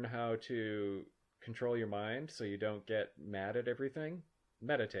learn how to control your mind so you don't get mad at everything,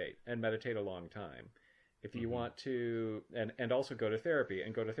 meditate, and meditate a long time. If you Hmm. want to, and also go to therapy,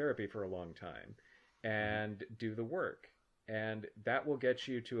 and go to therapy for a long time, Hmm. and do the work, and that will get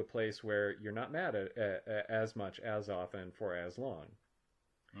you to a place where you're not mad at as much, as often, for as long.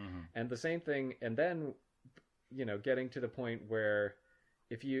 Hmm. And the same thing, and then getting to the point where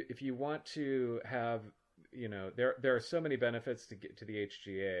if you want to have, there are so many benefits to get to the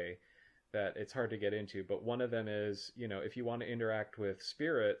HGA that it's hard to get into, but one of them is, if you want to interact with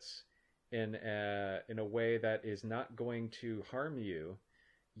spirits in a way that is not going to harm you,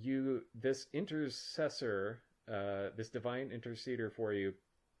 this intercessor, this divine interceder for you,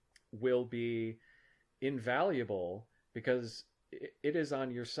 will be invaluable because it is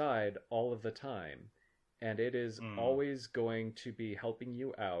on your side all of the time, and it is Mm. always going to be helping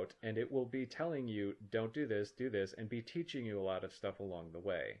you out, and it will be telling you, don't do this, and be teaching you a lot of stuff along the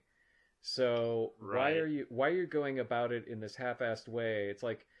way. So Right. why are you going about it in this half-assed way? It's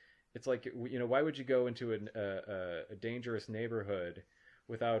like, why would you go into a dangerous neighborhood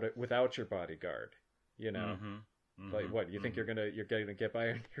without your bodyguard? You know, Hmm. like, Hmm. what, you think Hmm. you're gonna get by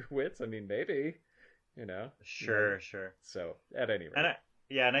on your wits? I mean, maybe, you know, you know. Sure, sure. So at any And rate,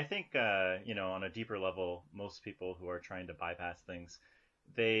 yeah, and I think on a deeper level, most people who are trying to bypass things,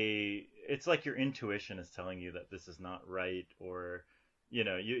 it's like your intuition is telling you that this is not right, or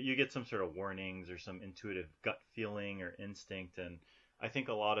you get some sort of warnings or some intuitive gut feeling or instinct, and I think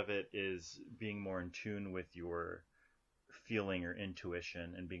a lot of it is being more in tune with your feeling or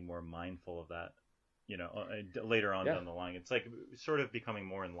intuition and being more mindful of that. Later on yeah, down the line, it's like sort of becoming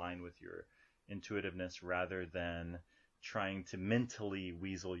more in line with your intuitiveness rather than trying to mentally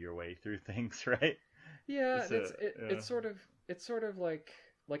weasel your way through things, right? yeah. And So, yeah. it's sort of like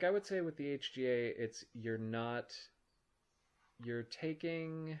I would say with the HGA, it's you're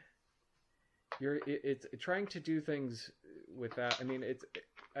taking it's trying to do things without. I mean,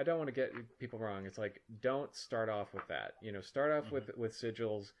 I don't want to get people wrong. It's like, don't start off with that. Start off Hmm. with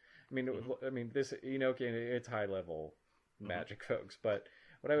sigils. Hmm. I mean, this Enochian, it's high level Hmm. magic, folks. But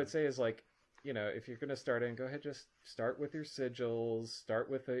what I would say is, like, if you're going to start in, go ahead, just start with your sigils, start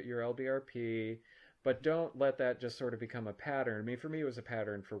with your LBRP, but don't let that just sort of become a pattern. I mean, for me, it was a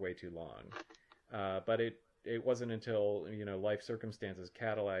pattern for way too long. But it wasn't until life circumstances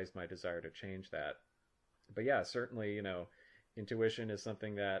catalyzed my desire to change that. But yeah, certainly, intuition is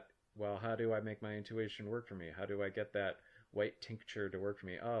something that, well, how do I make my intuition work for me? How do I get that white tincture to work for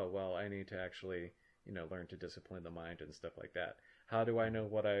me? Oh, well, I need to actually, learn to discipline the mind and stuff like that. How do I know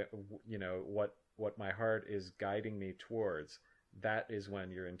what my heart is guiding me towards? That is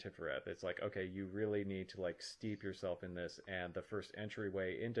when you're in Tiferet. It's like, okay, you really need to, like, steep yourself in this, and the first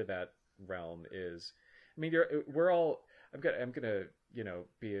entryway into that realm is, I mean, we're all. I'm gonna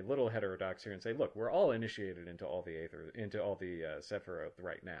be a little heterodox here and say, look, we're all initiated into all the Aether, into all the Sephiroth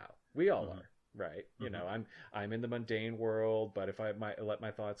right now. We all Hmm. are, right? Hmm. I'm in the mundane world, but if I might let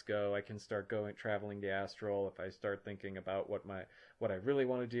my thoughts go, I can start traveling the astral. If I start thinking about what I really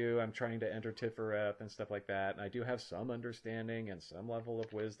want to do, I'm trying to enter Tiferet and stuff like that. And I do have some understanding and some level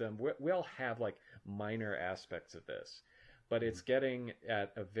of wisdom. We all have, like, minor aspects of this, but Hmm. it's getting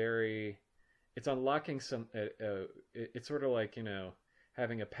at a very, it's unlocking some. It's sort of like,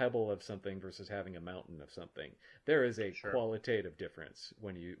 having a pebble of something versus having a mountain of something. There is a Sure. qualitative difference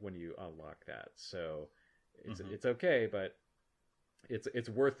when you unlock that. So Hmm. it's okay, but it's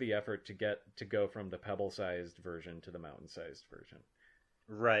worth the effort to go from the pebble-sized version to the mountain-sized version.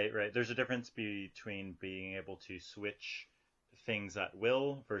 Right, right. There's a difference between being able to switch things at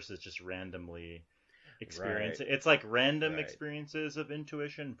will versus just randomly experience Right. it. It's like random Right. experiences of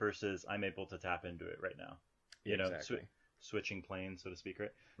intuition versus I'm able to tap into it right now. Exactly. Switching planes, so to speak,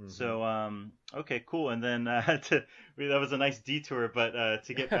 right? Hmm. So, okay, cool. And then that was a nice detour, but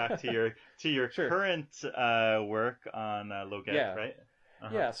to get back to your Sure. current work on Loget, Yeah. right?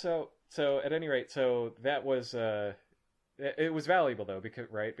 Uh-huh. Yeah. So at any rate, so that was it was valuable though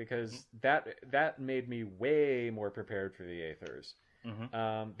because that made me way more prepared for the Aethers.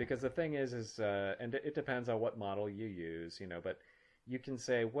 Mm-hmm. Because the thing is and it depends on what model you use, but you can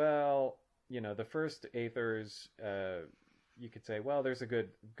say, well, the first Aethers, you could say, well, there's a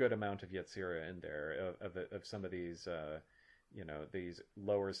good amount of Yetzira in there of some of these, these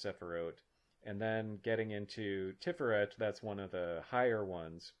lower Sephiroth, and then getting into Tiferet, that's one of the higher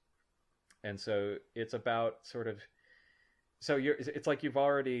ones, and so it's about sort of it's like you've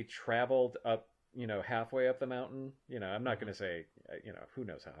already traveled up, halfway up the mountain. I'm not Mm-hmm. going to say, who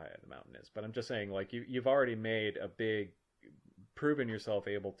knows how high the mountain is, but I'm just saying, like, you've already made a big, proven yourself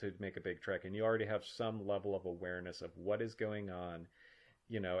able to make a big trek, and you already have some level of awareness of what is going on,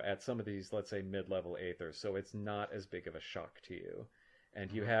 at some of these, let's say, mid-level Aethers. So it's not as big of a shock to you,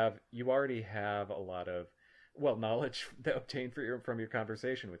 and Mm-hmm. you already have a lot of, well, knowledge obtained from your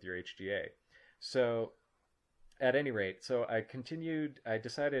conversation with your HGA. So at any rate, so I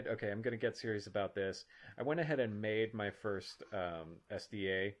decided, okay, I'm going to get serious about this. I went ahead and made my first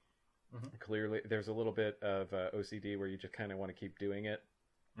SDA. Clearly, there's a little bit of OCD where you just kind of want to keep doing it.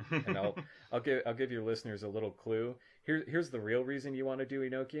 And Mm-hmm. I'll give your listeners a little clue. Here's the real reason you want to do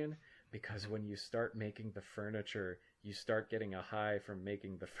Enochian, because when you start making the furniture, you start getting a high from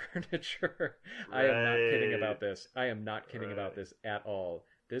making the furniture. I am not kidding Right. about this. I am not kidding about Right. this at all.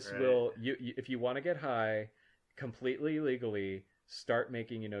 This Right. will if you want to get high, completely legally, start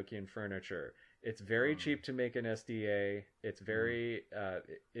making Enochian furniture. It's very Mm. cheap to make an SDA. It's Mm. very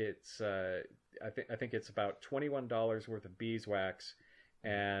I think it's about $21 worth of beeswax, Mm.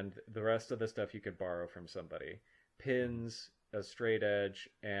 and the rest of the stuff you could borrow from somebody. Mm. Pins, a straight edge,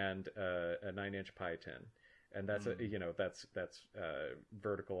 and a 9-inch pie tin, and that's Mm. that's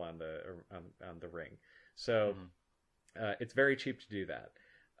vertical on the ring. So Mm. it's very cheap to do that.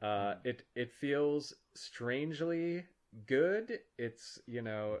 Mm. It feels strangely good. It's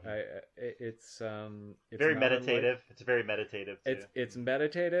Mhm. it's Very not unlike meditative. It's very meditative too. it's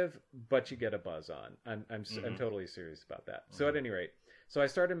meditative, but you get a buzz on. I'm Mm-hmm. totally serious about that. So Mm-hmm. at any rate, so I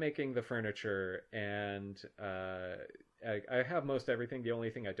started making the furniture, and I have most everything. The only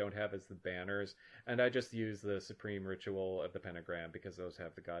thing I don't have is the banners, and I just use the Supreme Ritual of the Pentagram because those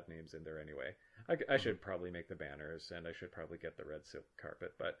have the god names in there anyway. I Mm-hmm. should probably make the banners, and I should probably get the red silk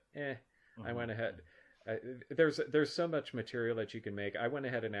carpet, but I Mm-hmm. went ahead. There's so much material that you can make. I went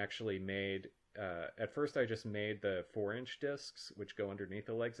ahead and actually made. At first, I just made the 4-inch discs, which go underneath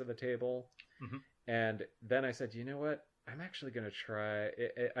the legs of the table, Mm-hmm. and then I said, you know what? I'm actually going to try.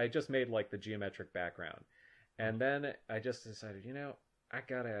 I just made like the geometric background, Mm-hmm. and then I just decided, I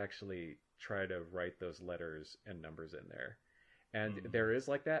gotta actually try to write those letters and numbers in there, and Mm-hmm. there is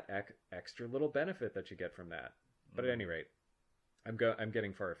like that extra little benefit that you get from that. But at any rate, I'm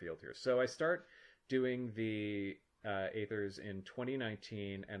getting far afield here. So I start doing the Aethers in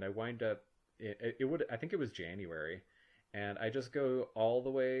 2019, and I wind up. I think it was January, and I just go all the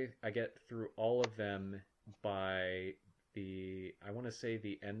way. I get through all of them by I want to say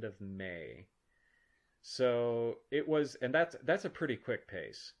the end of May. So it was, and that's a pretty quick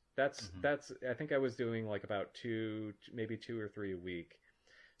pace. Mm-hmm. That's I think I was doing like about maybe 2 or 3 a week.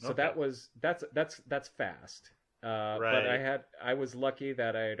 So Okay. that's fast. But Right. I was lucky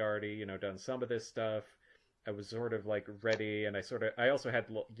that I had already done some of this stuff. I was sort of like ready, and I also had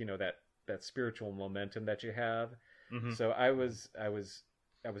that spiritual momentum that you have. Mm-hmm. So I was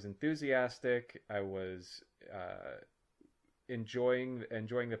enthusiastic. I was enjoying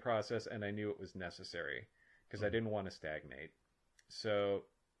the process, and I knew it was necessary because I Mm-hmm. didn't want to stagnate. So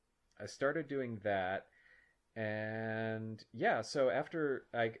I started doing that, and yeah. So after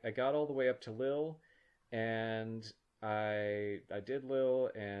I got all the way up to Lil, and I did Lil,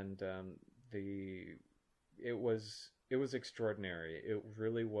 and the it was extraordinary. It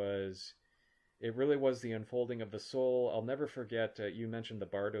really was the unfolding of the soul. I'll never forget. You mentioned the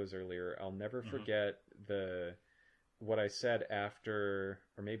Bardos earlier. I'll never Mm-hmm. forget the what I said after,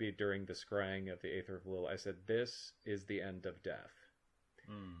 or maybe during the scrying of the Aether of Lil. I said, "This is the end of death,"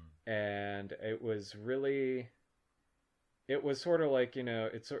 Mm. and it was sort of like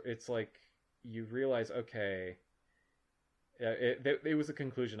it's like you realize, okay. It was a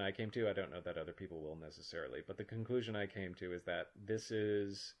conclusion I came to. I don't know that other people will necessarily, but the conclusion I came to is that this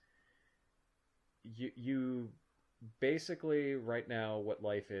is you basically right now what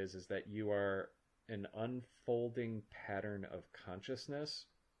life is that you are an unfolding pattern of consciousness.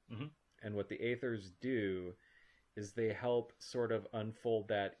 Mm-hmm. And what the Aethers do is they help sort of unfold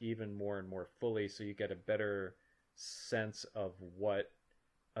that even more and more fully, so you get a better sense of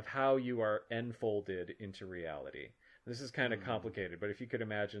how you are enfolded into reality. This is kind of complicated, but if you could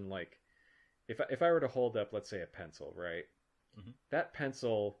imagine, like, if I were to hold up, let's say, a pencil, right? Mm-hmm. That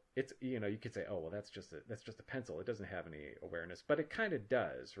pencil, it's, you could say, oh well, that's just a pencil. It doesn't have any awareness, but it kind of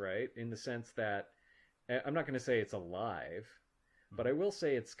does, right? In the sense that I'm not going to say it's alive, but I will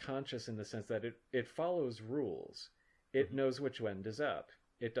say it's conscious in the sense that it follows rules. It knows which end is up.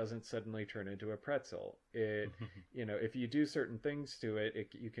 It doesn't suddenly turn into a pretzel. If you do certain things to it,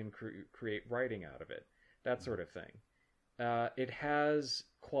 you can create writing out of it, that sort of thing. It has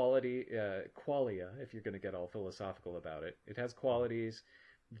qualia, if you're going to get all philosophical about it. It has qualities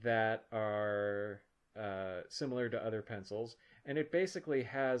that are similar to other pencils, and it basically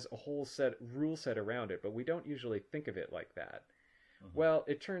has a whole rule set around it, but we don't usually think of it like that. Mm-hmm. Well,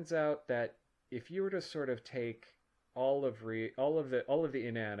 it turns out that if you were to sort of take all of the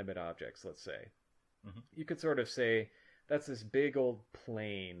inanimate objects, let's say, you could sort of say that's this big old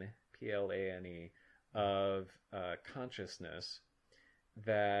plane, plane, of consciousness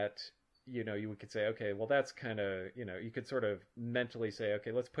that you could say, okay, well, that's kind of, you could sort of mentally say,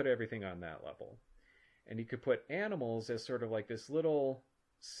 okay, let's put everything on that level. And you could put animals as sort of like this little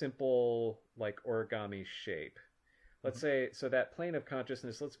simple, like, origami shape. Let's say, so that plane of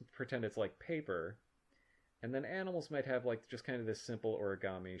consciousness, let's pretend it's like paper. And then animals might have like just kind of this simple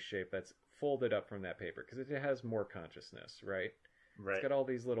origami shape that's folded up from that paper because it has more consciousness, right? Right. It's got all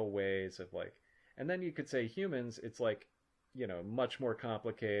these little ways of like, and then you could say humans, it's like, much more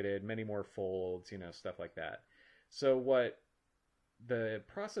complicated, many more folds, stuff like that. So what the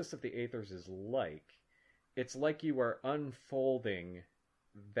process of the Aethers is like, it's like you are unfolding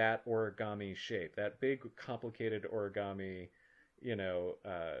that origami shape, that big complicated origami,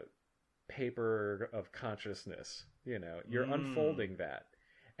 paper of consciousness. You're unfolding that,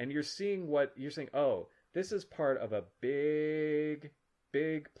 and you're seeing oh, this is part of a big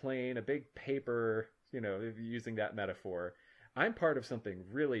plane, a big paper, using that metaphor. I'm part of something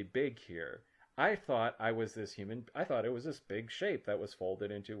really big here. I thought I was this human. I thought it was this big shape that was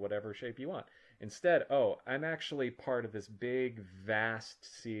folded into whatever shape you want. Instead, I'm actually part of this big,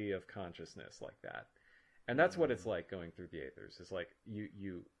 vast sea of consciousness like that. And that's what it's like going through the Aethers. It's like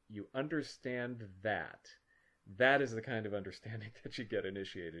you understand that. That is the kind of understanding that you get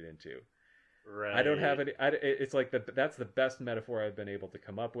initiated into. Right. I don't have any. It's like that's the best metaphor I've been able to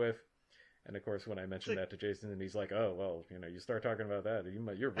come up with. And of course, when I mentioned that to Jason, and he's like, "Oh, well, you start talking about that,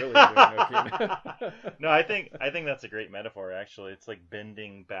 you're really doing okay." No, I think that's a great metaphor. Actually, it's like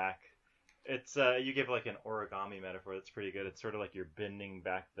bending back. It's you give like an origami metaphor that's pretty good. It's sort of like you're bending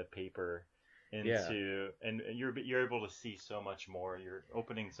back the paper into, and you're able to see so much more. You're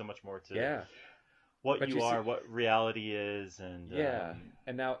opening so much more to what but you are, what reality is, and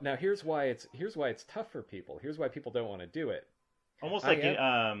And now here's why it's tough for people. Here's why people don't want to do it. Almost like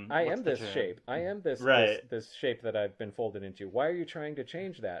I am this shape. I am this this shape that I've been folded into. Why are you trying to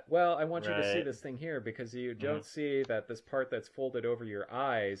change that? Well, I want you to see this thing here because you don't see that this part that's folded over your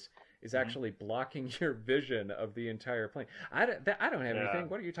eyes is actually blocking your vision of the entire plane. I don't have anything.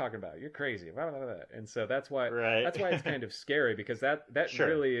 What are you talking about? You're crazy. Blah, blah, blah. And so that's why it's kind of scary because that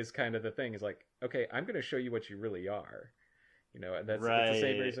really is kind of the thing. Is like, okay, I'm going to show you what you really are. And that's it's the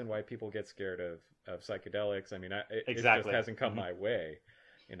same reason why people get scared of psychedelics. I mean, it just hasn't come my way,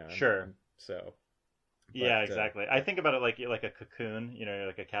 Sure. So. Yeah, exactly. I think about it like a cocoon. You're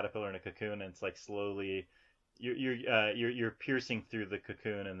like a caterpillar in a cocoon, and it's like slowly you're piercing through the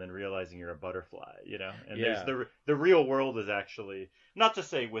cocoon and then realizing you're a butterfly. And there's the real world is actually, not to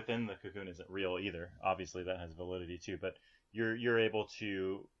say within the cocoon isn't real either. Obviously, that has validity too. But you're able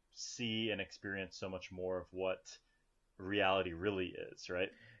to see and experience so much more of what reality really is, right?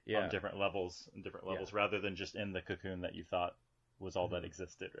 On different levels rather than just in the cocoon that you thought was all that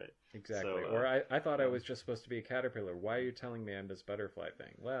existed, right? Exactly. So, or I thought I was just supposed to be a caterpillar. Why are you telling me I'm this butterfly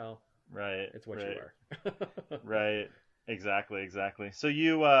thing? Well, it's what you are. Right. Exactly. So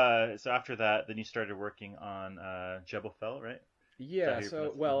you so after that, then you started working on Jebel Fel, right? Yeah.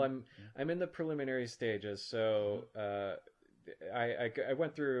 So I'm in the preliminary stages. So I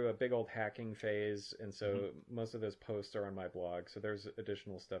went through a big old hacking phase, and so most of those posts are on my blog. So there's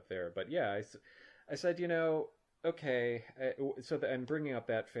additional stuff there. But yeah, I said, okay. So I'm bringing up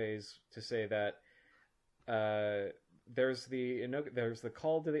that phase to say that there's the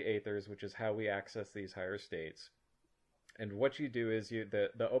call to the Aethers, which is how we access these higher states. And what you do is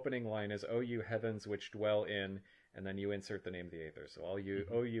the opening line is, "Oh, you heavens which dwell in and then you insert the name of the aether. So all you,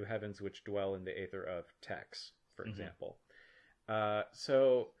 oh, you heavens which dwell in the aether of Tex, for example.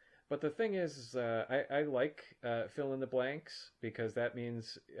 But the thing is, I like fill in the blanks, because that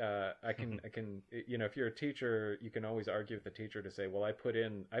means I can, you know, if you're a teacher, you can always argue with the teacher to say, well, I put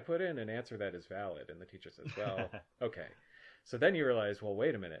in an answer that is valid, and the teacher says, well, okay. So then you realize, well,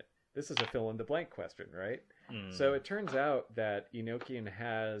 wait a minute, this is a fill in the blank question, right? So it turns out that Enochian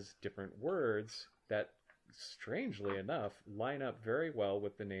has different words that, strangely enough, line up very well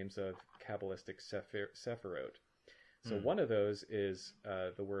with the names of Kabbalistic Sephirot. So one of those is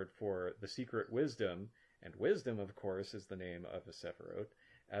the word for the secret wisdom, and wisdom, of course, is the name of a Sephirot,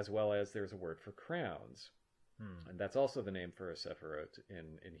 as well as there's a word for crowns. And that's also the name for a Sephirot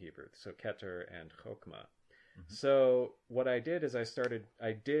in Hebrew, so Keter and Chokmah. So what I did is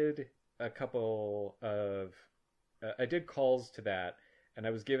I did a couple of, I did calls to that, and I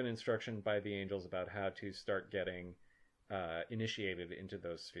was given instruction by the angels about how to start getting initiated into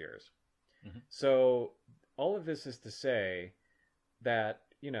those spheres. So all of this is to say that,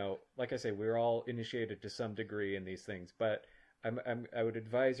 you know, like I say, we're all initiated to some degree in these things, but I would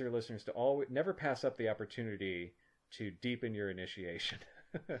advise your listeners to never pass up the opportunity to deepen your initiation.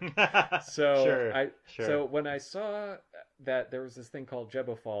 So So when I saw that there was this thing called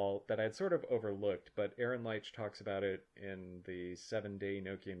Jebufal that I'd sort of overlooked, but Aaron Leitch talks about it in the 7-day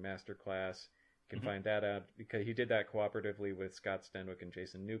Enochian Masterclass. You can find that out, because he did that cooperatively with Scott Stenwick and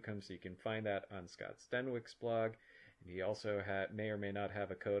Jason Newcomb, so you can find that on Scott Stenwick's blog. And he also may or may not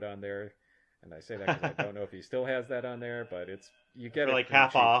have a code on there, and I say that because I don't know if he still has that on there, but you get for it like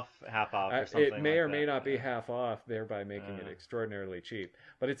half cheap. off or something. It may like or may that. not be half off, thereby making it extraordinarily cheap.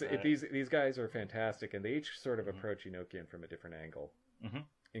 But these guys are fantastic, and they each sort of approach Enochian from a different angle,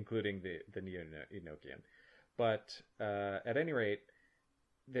 including the Neo-Enochian. But at any rate,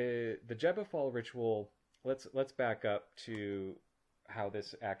 the Jebufal ritual, let's back up to how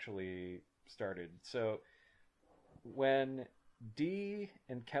this actually started. So when Dee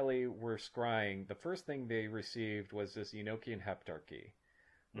and Kelly were scrying, the first thing they received was this Enochian heptarchy,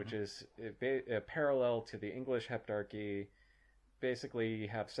 which is a parallel to the English heptarchy. Basically, you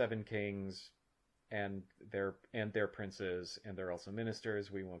have 7 kings and their princes, and they're also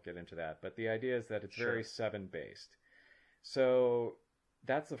ministers. We won't get into that, but the idea is that it's very 7 based. So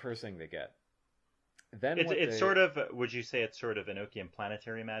that's the first thing they get. Then it's sort of, would you say it's sort of Enochian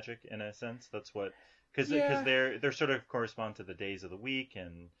planetary magic in a sense? That's what, because they're sort of correspond to the days of the week,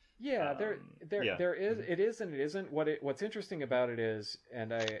 and there is it is and it isn't. What's interesting about it is,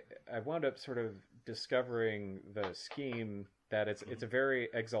 and I wound up sort of discovering the scheme that it's a very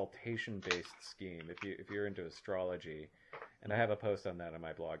exaltation based scheme if you're into astrology, and I have a post on that on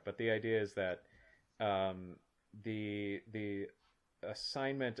my blog. But the idea is that the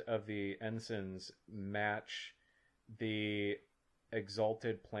assignment of the ensigns match the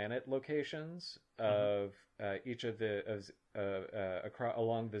exalted planet locations of each of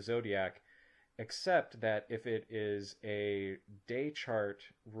along the zodiac, except that if it is a day chart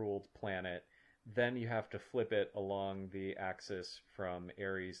ruled planet, then you have to flip it along the axis from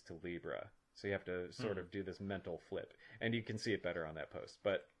Aries to Libra. So you have to sort of do this mental flip, and you can see it better on that post.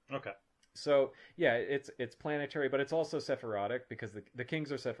 But okay. So yeah, it's planetary, but it's also Sephirotic, because the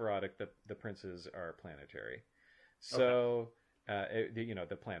kings are Sephirotic, the princes are planetary. So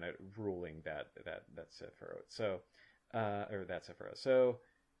the planet ruling that Sephiroth. So or that Sephiroth. So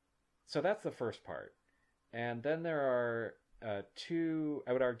that's the first part, and then there are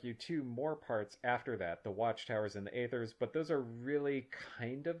I would argue two more parts after that: the watchtowers and the aethers. But those are really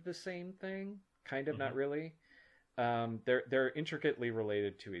kind of the same thing, kind of not really. They're intricately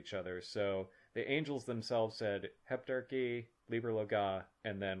related to each other. So the angels themselves said heptarchy, Liber Loga,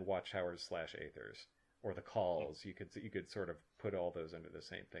 and then watchtowers / aethers, or the calls. You could sort of put all those under the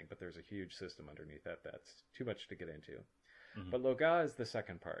same thing, but there's a huge system underneath that's too much to get into. But Loga is the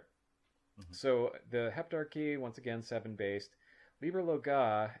second part. So the heptarchy, once again 7 based. Liber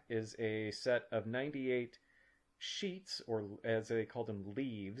Loga is a set of 98 sheets, or as they called them,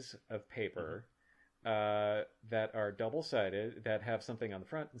 leaves of paper. That are double-sided, that have something on the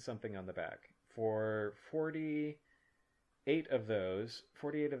front and something on the back. For 48 of those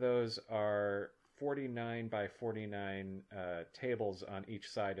are 49 by 49 tables on each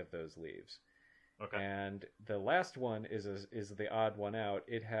side of those leaves. Okay. And the last one is the odd one out.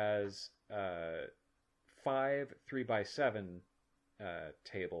 It has 5 3x7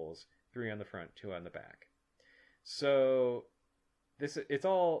 tables, 3 on the front, 2 on the back. So it's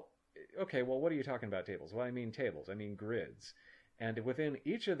all okay. Well, what are you talking about tables? Well, I mean tables. I mean grids. And within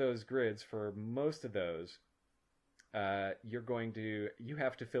each of those grids, for most of those, you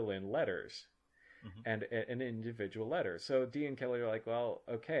have to fill in letters. Hmm. and an individual letter. So Dee and Kelly are like, well,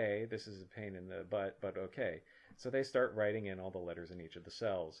 okay, this is a pain in the butt, but okay. So they start writing in all the letters in each of the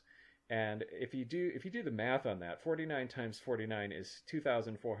cells. And if you do the math on that, 49 times 49 is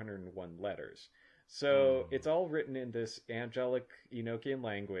 2,401 letters. So it's all written in this angelic Enochian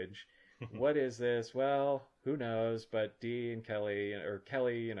language. What is this? Well, who knows? But Dee and Kelly, or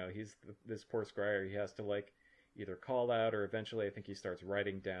Kelly, he's this poor scryer. He has to like either call out, or eventually I think he starts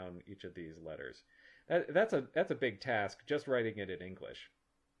writing down each of these letters. That's a big task, just writing it in English.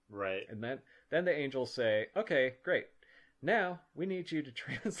 Right. And then the angels say, okay, great. Now we need you to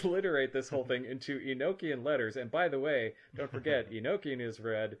transliterate this whole thing into Enochian letters. And by the way, don't forget, Enochian is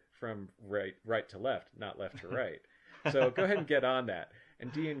read from right to left, not left to right. So go ahead and get on that.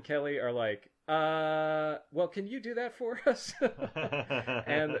 And Dee and Kelly are like, well, can you do that for us?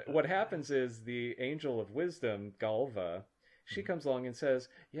 And what happens is the angel of wisdom, Galva, she comes along and says,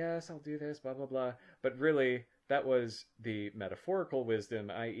 yes, I'll do this, blah, blah, blah. But really, that was the metaphorical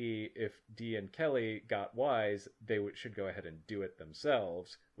wisdom, i.e., if Dee and Kelly got wise, they should go ahead and do it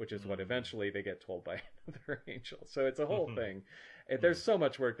themselves, which is what eventually they get told by another angel. So it's a whole thing. There's so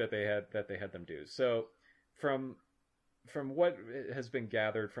much work that they had them do. So from what has been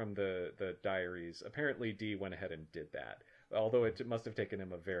gathered from the diaries, apparently Dee went ahead and did that, although it must have taken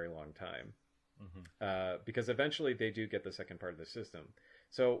him a very long time. Because eventually they do get the second part of the system.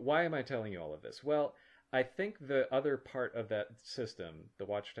 So why am I telling you all of this? Well, I think the other part of that system,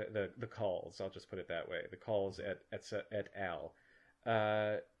 the calls, I'll just put it that way, the calls at Al,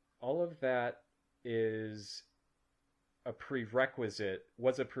 all of that was a prerequisite,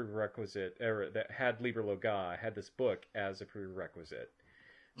 or that had Liber Loga, had this book as a prerequisite.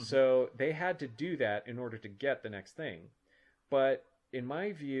 So they had to do that in order to get the next thing. But in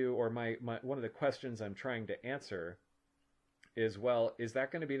my view, or my one of the questions I'm trying to answer is, well, is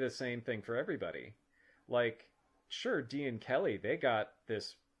that going to be the same thing for everybody? Like, sure, Dee and Kelly, they got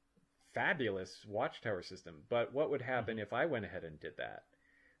this fabulous watchtower system, but what would happen if I went ahead and did that?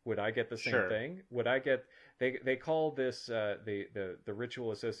 Would I get the same thing? Would I get... They call this, the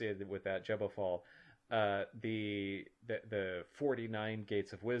ritual associated with that Jebafal, the 49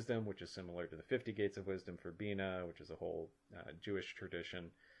 Gates of Wisdom, which is similar to the 50 Gates of Wisdom for Bina, which is a whole Jewish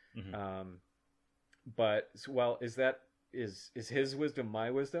tradition. But, well, is his wisdom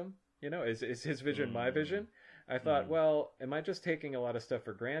my wisdom? Is his vision my vision? I thought, well, am I just taking a lot of stuff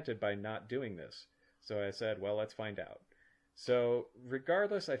for granted by not doing this? So I said, well, let's find out. So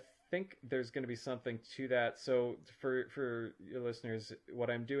regardless, I think there's going to be something to that. So for your listeners, what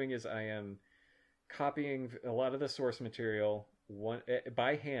I'm doing is I am copying a lot of the source material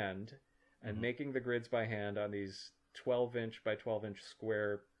by hand and making the grids by hand on these 12-inch by 12-inch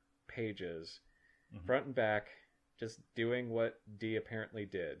square pages, front and back, just doing what Dee apparently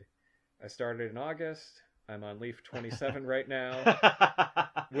did. I started in August. I'm on leaf 27 right now,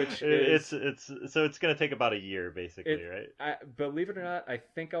 which is... it's going to take about a year, basically, right? Believe it or not, I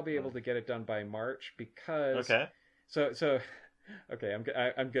think I'll be able to get it done by March because... Okay. So okay,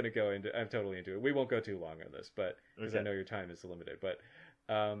 I'm going to go into... I'm totally into it. We won't go too long on this, but because I know your time is limited. But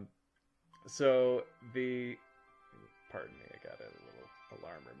so the... Pardon me, I got a little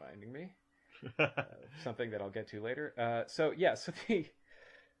alarm reminding me. Something that I'll get to later. So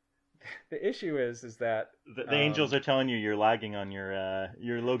the issue is that the angels are telling you you're lagging on your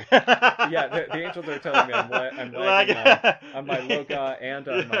Loga. Yeah, the angels are telling me I'm lagging on my Loga and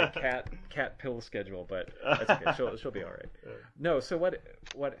on my cat pill schedule, but that's okay. She'll be all right. No, so what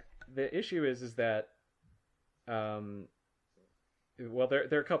the issue is that well, there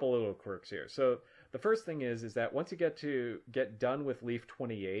are a couple little quirks here. So the first thing is that once you get done with leaf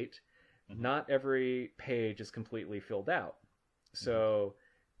 28, not every page is completely filled out. So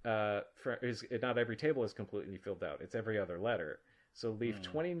not every table is completely filled out. It's every other letter. So leaf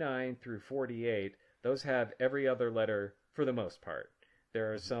 29 through 48, those have every other letter for the most part.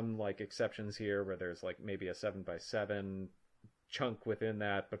 There are some like exceptions here where there's like maybe a 7x7 chunk within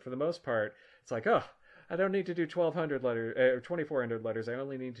that, but for the most part, it's like, oh, I don't need to do 1,200 letters or 2,400 letters. I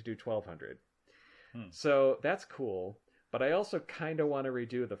only need to do 1,200. So that's cool. But I also kind of want to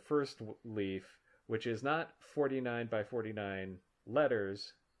redo the first leaf, which is not 49 by 49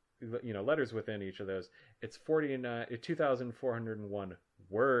 letters, letters within each of those. It's 2,401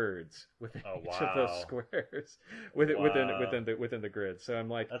 words within each of those squares within the grid. So I'm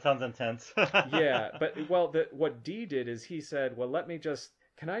like, that sounds intense. Yeah, but what Dee did is he said, well,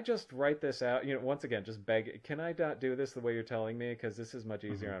 can I just write this out? Once again, just beg, can I not do this the way you're telling me? Because this is much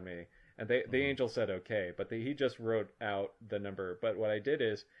easier on me. And the angel said okay, but he just wrote out the number. But what I did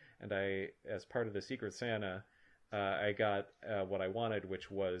is, as part of the Secret Santa, I got what I wanted,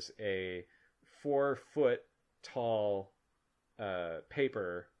 which was a 4-foot tall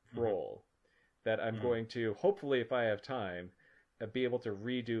paper roll that I'm going to, hopefully, if I have time, be able to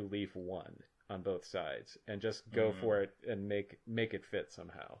redo leaf 1 on both sides and just go for it and make it fit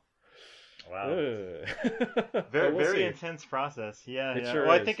somehow. Wow. We'll very see. intense process. Yeah. It yeah. sure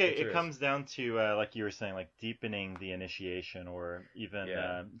Well, I is. think It it sure is. comes down to, like you were saying, like deepening the initiation, or even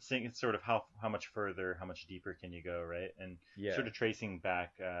seeing sort of how much further, how much deeper can you go, right? And sort of tracing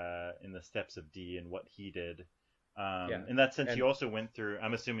back in the steps of D and what he did. In that sense, you also went through.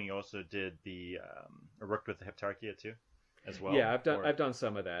 I'm assuming you also did or worked with the Heptarchia too, as well. Yeah, I've done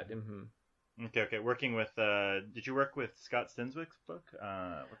some of that. Mm-hmm. Okay. Working with, did you work with Scott Stenswick's book?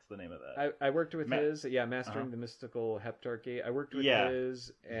 What's the name of that? I worked with his, Mastering the Mystical Heptarchy. I worked with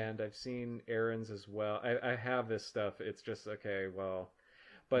his, and I've seen Aaron's as well. I have this stuff. It's just, okay, well,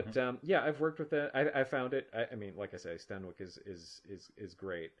 but I've worked with it. I found it. I mean, like I say, Stenwick is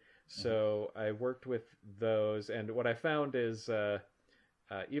great. So I worked with those, and what I found is,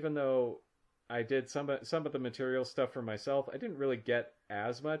 even though I did some of the material stuff for myself, I didn't really get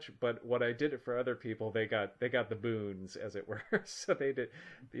as much, but what I did it for other people, they got the boons, as it were. So they did,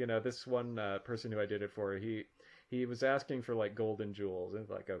 this one person who I did it for, he was asking for like golden jewels, and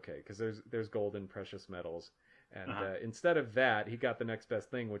like, okay, because there's gold and precious metals, and instead of that, he got the next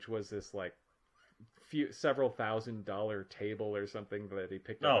best thing, which was this like several $1,000 table or something that he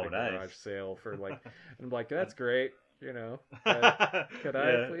picked up at a garage sale for like, and I'm like, that's great. Could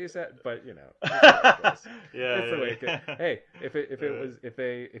I please have? But that's the way it goes. Hey, if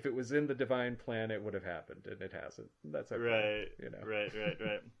it was in the divine plan, it would have happened, and it hasn't. That's okay. Right.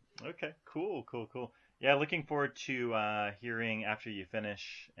 Okay, cool. Yeah, looking forward to hearing after you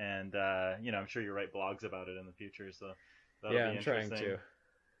finish, and I'm sure you'll write blogs about it in the future. So that'll be interesting. Trying to.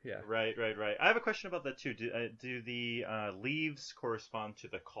 Yeah. Right. I have a question about that too. Do the leaves correspond to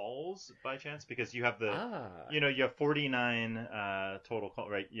the calls by chance? Because you have you have 49 total call,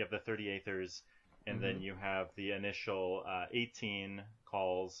 right? You have the 30 aethers, and then you have the initial 18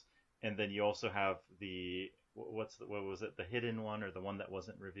 calls, and then you also have the what was it? The hidden one, or the one that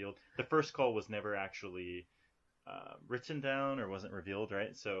wasn't revealed? The first call was never actually written down or wasn't revealed,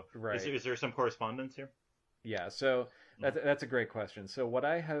 right? So is there some correspondence here? Yeah, so that's a great question. So what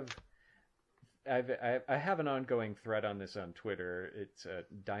I have an ongoing thread on this on Twitter. It's a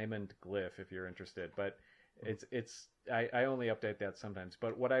Diamond Glyph if you're interested, but I only update that sometimes.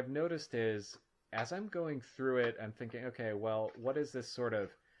 But what I've noticed is, as I'm going through it, I'm thinking, okay, well, what is this sort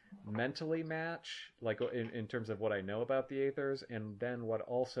of mentally match, like in terms of what I know about the Aethers, and then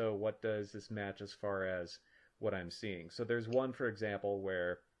what does this match as far as what I'm seeing? So there's one, for example,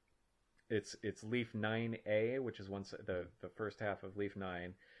 where it's leaf 9A, which is the first half of leaf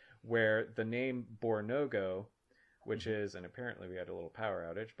 9, where the name Bornogo, which is, and apparently we had a little power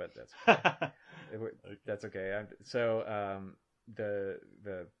outage, but that's okay. That's okay. So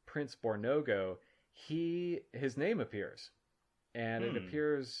the Prince Bornogo, his name appears, and it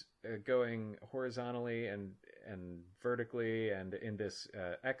appears going horizontally and vertically and in this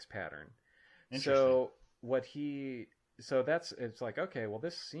X pattern. So it's like, okay, well,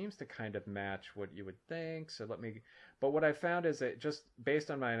 this seems to kind of match what you would think. But what I found is that, just based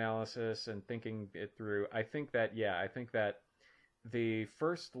on my analysis and thinking it through, I think that the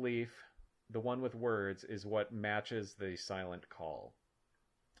first leaf, the one with words, is what matches the silent call,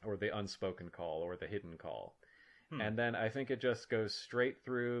 or the unspoken call, or the hidden call. And then I think it just goes straight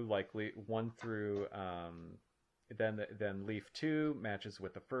through, like 1 through, then leaf 2 matches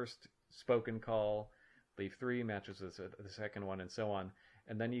with the first spoken call. Leaf 3 matches with the second one, and so on.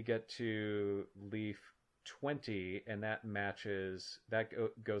 And then you get to leaf 20, and that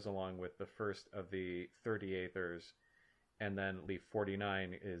goes along with the first of the 30 aethers, and then leaf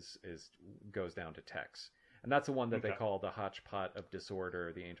 49 goes down to Tex. And that's the one that they call the Hodgepodge of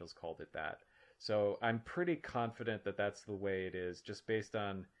Disorder. The angels called it that. So I'm pretty confident that that's the way it is, just based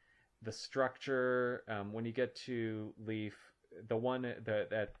on the structure. When you get to leaf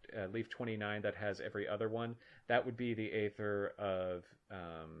leaf 29 that has every other one, that would be the aether of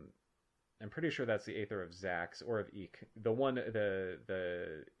I'm pretty sure that's the aether of Zax or of Eek,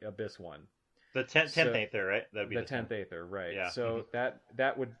 the abyss one, the 10th aether, right? That'd be the 10th aether, right? Yeah. So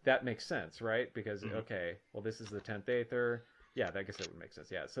that makes sense, right? Because okay, well, this is the 10th aether. Yeah, I guess that would make sense.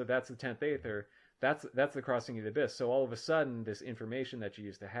 Yeah, so that's the 10th aether. That's the crossing of the abyss. So all of a sudden, this information that you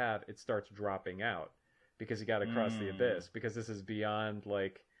used to have, it starts dropping out, because you got to cross the abyss, because this is beyond,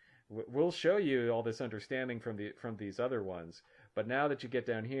 like, we'll show you all this understanding from these other ones, but now that you get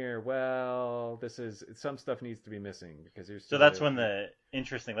down here, well, some stuff needs to be missing, because there's that's when the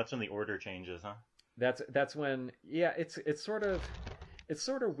order changes, huh? That's when it's sort of, it's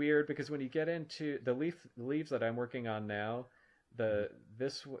sort of weird because when you get into the leaves that I'm working on now, the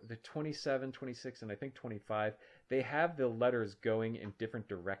 27, 26, and I think 25, they have the letters going in different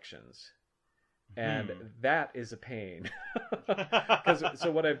directions. And that is a pain.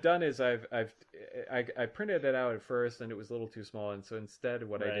 So what I've done is I printed it out at first and it was a little too small, and so instead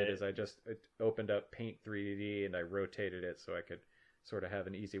what I did is I just opened up Paint 3D and I rotated it so I could sort of have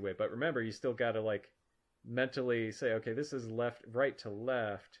an easy way. But remember, you still got to like mentally say, okay, this is right to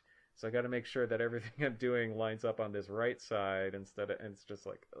left, so I got to make sure that everything I'm doing lines up on this right side and it's just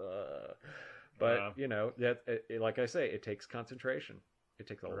like, but you know, like I say, it takes concentration. It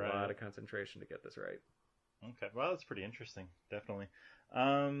takes a lot of concentration to get this right. Okay, well, that's pretty interesting, definitely.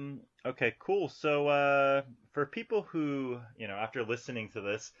 Okay, cool. So for people who, you know, after listening to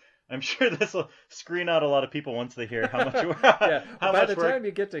this, I'm sure this will screen out a lot of people once they hear how much work. Yeah, by the time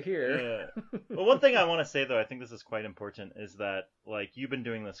you get to here. Yeah. Well, one thing I want to say, though, I think this is quite important, is that, like, you've been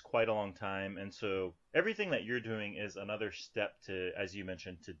doing this quite a long time, and so everything that you're doing is another step to, as you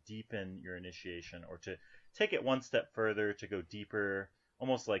mentioned, to deepen your initiation, or to take it one step further, to go deeper,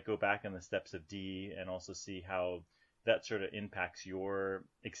 almost like go back in the steps of D and also see how that sort of impacts your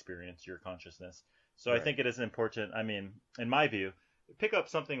experience, your consciousness. So I think it is important. I mean, in my view, pick up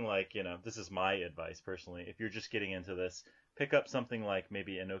something like, you know, this is my advice personally. If you're just getting into this, pick up something like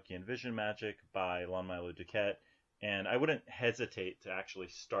maybe Enochian Vision Magic by Lon-Milo DuQuette. And I wouldn't hesitate to actually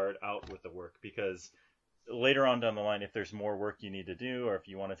start out with the work, because later on down the line, if there's more work you need to do, or if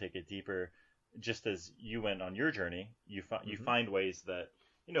you want to take it deeper, just as you went on your journey, you find ways that,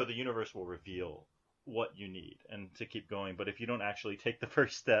 you know, the universe will reveal what you need and to keep going. But if you don't actually take the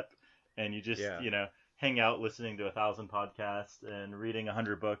first step and you just, you know, hang out listening to 1,000 podcasts and reading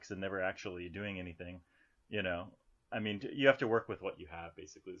 100 books and never actually doing anything, you know, I mean, you have to work with what you have,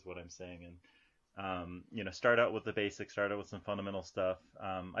 basically, is what I'm saying. And, you know, start out with the basics, start out with some fundamental stuff.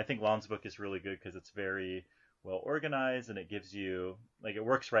 I think Lon's book is really good because it's very well organized, and it gives you, like, it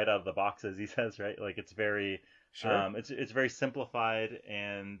works right out of the box, as he says, right? Like, it's very it's very simplified,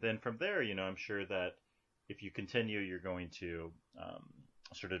 and then from there, you know, I'm sure that if you continue, you're going to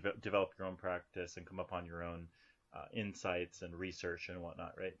sort of develop your own practice and come upon your own insights and research and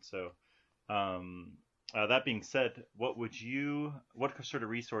whatnot, right? So that being said, what sort of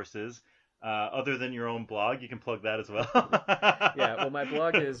resources, other than your own blog, you can plug that as well? Yeah, well, my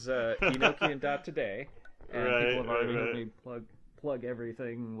blog is Enochian.today. And people have already heard me plug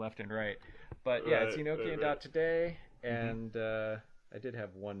everything left and right. But yeah, it's Enochian.today. And I did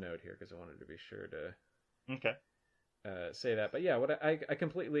have one note here because I wanted to be sure to say that. But yeah, I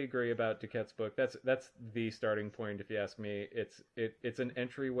completely agree about DuQuette's book. That's the starting point, if you ask me. It's an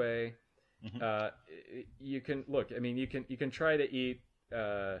entryway. You can look. I mean, you can try to eat.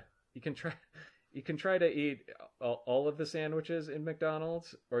 You can try to eat all of the sandwiches in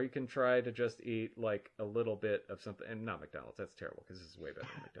McDonald's, or you can try to just eat like a little bit of something. And not McDonald's, that's terrible because this is way better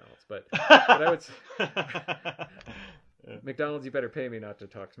than McDonald's. But I would say, McDonald's, you better pay me not to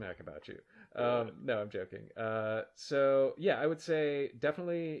talk smack about you. No, I'm joking. So yeah, I would say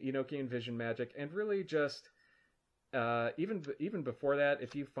definitely Enochian Vision Magic, and really just even before that,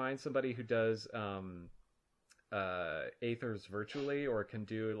 if you find somebody who does aethers virtually, or can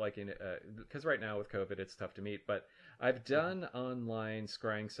do like because right now with COVID it's tough to meet, but I've done online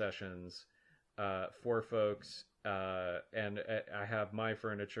scrying sessions for folks, and I have my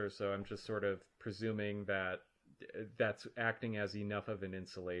furniture, so I'm just sort of presuming that that's acting as enough of an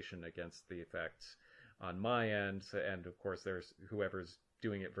insulation against the effects on my end. And of course, there's whoever's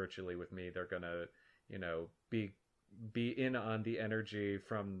doing it virtually with me, they're gonna, you know, be in on the energy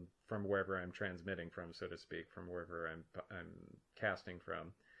from wherever I'm transmitting from, so to speak, from wherever I'm casting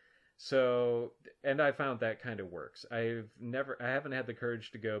from. So, and I found that kind of works. I haven't had the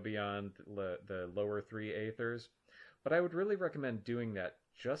courage to go beyond the lower 3 aethers, but I would really recommend doing that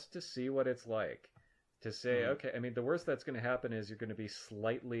just to see what it's like. To say, okay, I mean, the worst that's going to happen is you're going to be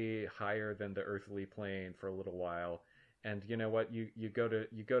slightly higher than the earthly plane for a little while, and you know what? You go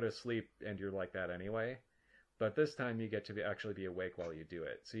to sleep and you're like that anyway. But this time you get to actually be awake while you do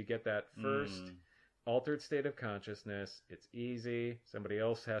it. So you get that first altered state of consciousness. It's easy. Somebody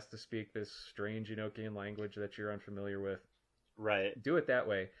else has to speak this strange Enochian language that you're unfamiliar with. Right. Do it that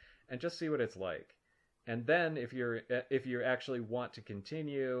way and just see what it's like. And then if you actually want to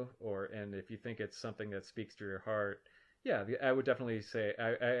continue, and if you think it's something that speaks to your heart, yeah, I would definitely say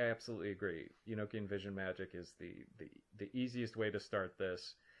I absolutely agree. Enochian Vision Magic is the easiest way to start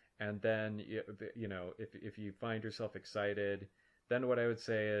this. And then, you know, if you find yourself excited, then what I would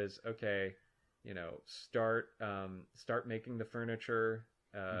say is, okay, you know, start making the furniture,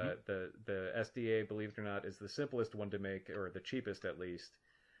 Mm-hmm. The SDA, believe it or not, is the simplest one to make, or the cheapest at least.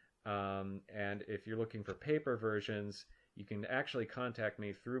 And if you're looking for paper versions, you can actually contact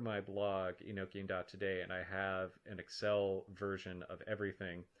me through my blog, enochian.today, and I have an Excel version of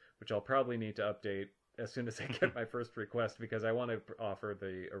everything, which I'll probably need to update as soon as I get my first request, because I want to offer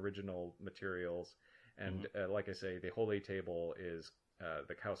the original materials. And like I say, the Holy Table is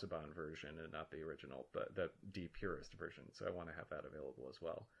the Kausaban version and not the original, the purist version. So I want to have that available as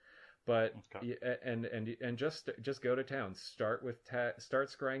well. But Okay. and just go to town. Start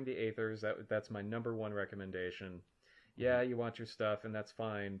scrying the Aethers. That's my number one recommendation. Yeah, you want your stuff, and that's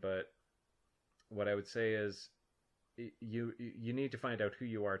fine. But what I would say is, you need to find out who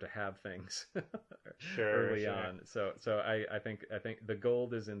you are to have things early Sure. on. So I think the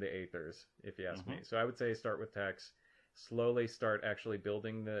gold is in the Aethers, if you ask me. So I would say start with techs, slowly start actually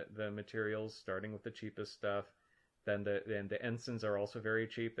building the materials, starting with the cheapest stuff. Then the ensigns are also very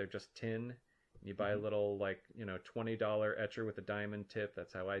cheap. They're just tin. You buy a little $20 etcher with a diamond tip.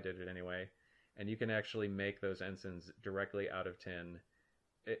 That's how I did it anyway. And you can actually make those ensigns directly out of tin.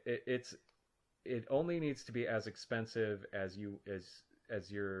 It only needs to be as expensive as you're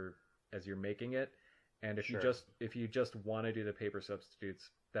making it. And if you just want to do the paper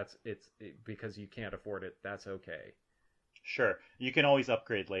substitutes, because you can't afford it, that's okay. Sure. You can always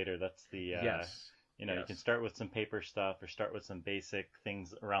upgrade later. That's the yes. You can start with some paper stuff or start with some basic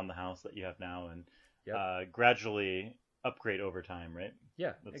things around the house that you have now, and gradually upgrade over time, right?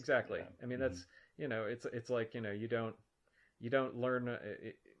 Yeah, exactly. Yeah. I mean, that's it's like you don't learn.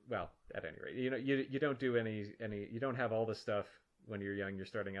 Well, at any rate, you don't do any you don't have all this stuff when you're young. You're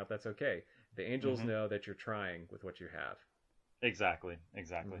starting out. That's okay. The angels know that you're trying with what you have. Exactly.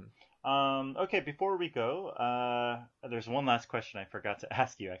 Okay, before we go, there's one last question I forgot to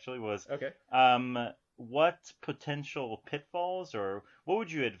ask you. Actually, was okay. What potential pitfalls, or what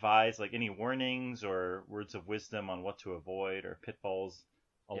would you advise? Like any warnings or words of wisdom on what to avoid or pitfalls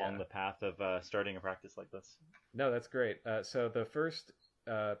along the path of starting a practice like this? No, that's great. So the first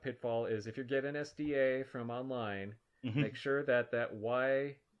pitfall is, if you get an SDA from online, make sure that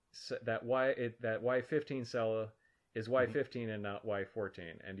Y15 cell is Y15 and not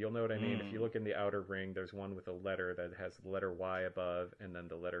Y14. And you'll know what I mean. If you look in the outer ring, there's one with a letter that has the letter Y above and then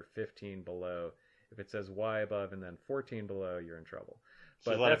the letter 15 below. If it says Y above and then 14 below, you're in trouble.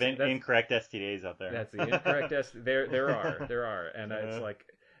 But there's a lot of incorrect STAs out there. That's the incorrect there are. And it's like,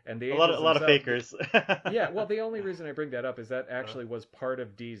 and the a lot of fakers. Yeah, well, the only reason I bring that up is that actually was part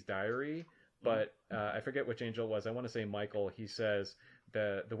of Dee's diary, but I forget which angel it was. I want to say Michael. He says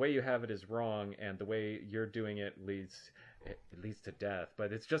the way you have it is wrong, and the way you're doing it leads to death.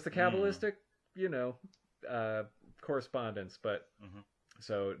 But it's just the Kabbalistic, correspondence. But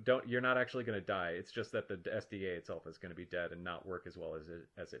so you're not actually going to die. It's just that the SDA itself is going to be dead and not work as well as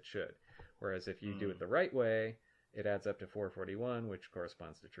it should. Whereas if you do it the right way, it adds up to 441, which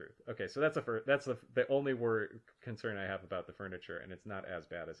corresponds to truth. Okay, so that's the only concern I have about the furniture, and it's not as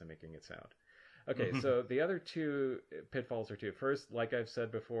bad as I'm making it sound. Okay, so the other two pitfalls are two. First, like I've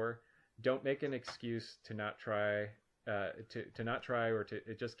said before, don't make an excuse to not try, or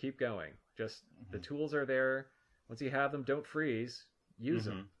to just keep going. Just the tools are there. Once you have them, don't freeze. Use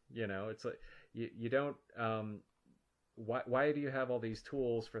them. It's like you don't. Why do you have all these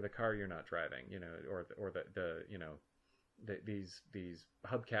tools for the car you're not driving? Or these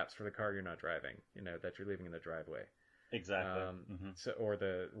hubcaps for the car you're not driving. That you're leaving in the driveway. Exactly.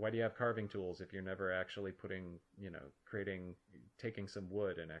 Why do you have carving tools if you're never actually taking some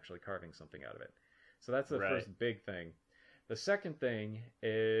wood and actually carving something out of it? So that's the first big thing. The second thing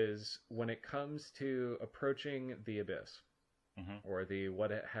is when it comes to approaching the abyss. Or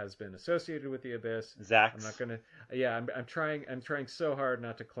what has been associated with the abyss. Zax. I'm not gonna. Yeah, I'm trying so hard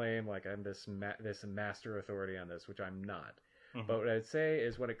not to claim like I'm this master authority on this, which I'm not. But what I'd say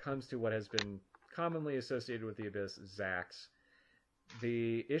is, when it comes to what has been commonly associated with the abyss, Zax,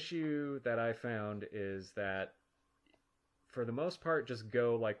 the issue that I found is that for the most part, just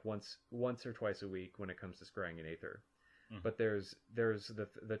go like once or twice a week when it comes to scrying an Aether. But there's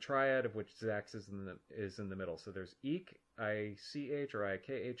the triad, of which Zax is in the middle. So there's Eek, ICH or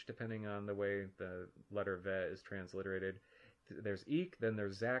IKH, depending on the way the letter V is transliterated. There's Eek, then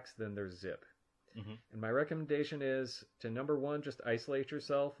there's Zax, then there's Zip. And my recommendation is to, number one, just isolate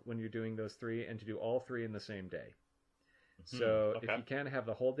yourself when you're doing those three, and to do all three in the same day. So if you can, have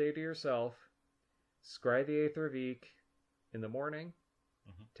the whole day to yourself, scry the Aether of Eek in the morning,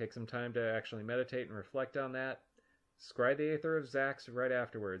 take some time to actually meditate and reflect on that. Scry the Aether of Zax right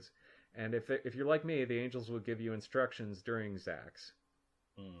afterwards. And if you're like me, the angels will give you instructions during Zax.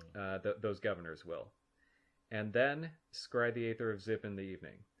 Those governors will. and then scry the Aether of Zip in the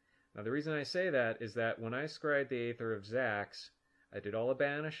evening. Now, the reason I say that is that when I scried the Aether of Zax, I did all the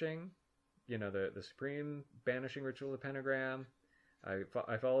banishing, the supreme banishing ritual of pentagram.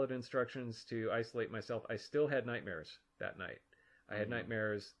 I followed instructions to isolate myself. I still had nightmares that night. I had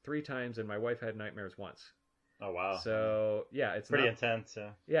nightmares 3 times, and my wife had nightmares once. Oh, wow. So, yeah, it's pretty intense.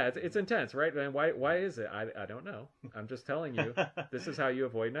 Yeah, yeah, it's intense, right? And why is it? I don't know. I'm just telling you, this is how you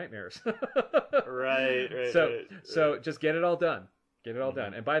avoid nightmares. Right. So just get it all done. Get it all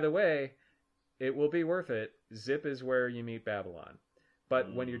done. And by the way, it will be worth it. Zip is where you meet Babylon.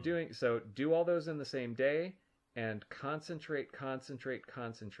 But when you're doing so, do all those in the same day and concentrate.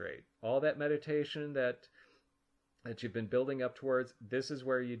 All that meditation that you've been building up towards, this is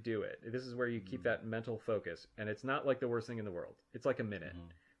where you do it. This is where you keep that mental focus. And it's not like the worst thing in the world. It's like a minute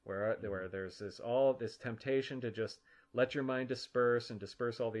where there's this temptation to just let your mind disperse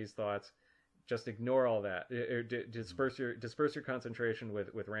all these thoughts. Just ignore all that. Disperse your concentration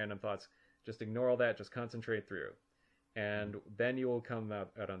with random thoughts. Just ignore all that. Just concentrate through. And then you will come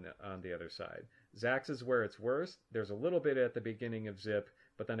out on the other side. Zax is where it's worst. There's a little bit at the beginning of Zip,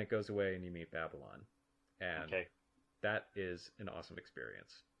 but then it goes away and you meet Babylon. And that is an awesome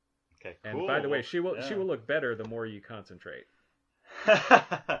experience. Okay, cool. And by the way, she will look better the more you concentrate.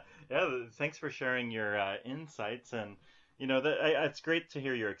 Yeah, thanks for sharing your insights. And it's great to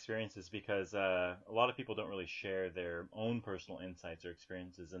hear your experiences, because a lot of people don't really share their own personal insights or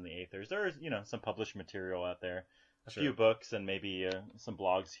experiences in the Aethers. There is some published material out there, a few books, and maybe some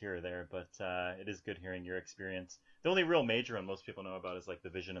blogs here or there, but it is good hearing your experience. The only real major one most people know about is like the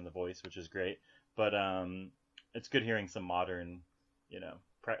vision and the voice, which is great, but it's good hearing some modern,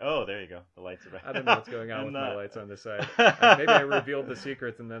 oh, there you go. The lights are back. I don't know what's going on with my lights on this side. Maybe I revealed the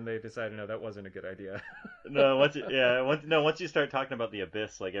secrets, and then they decided, no, that wasn't a good idea. Once you start talking about the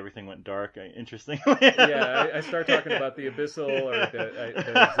abyss, like everything went dark. Interestingly. I start talking about the abyssal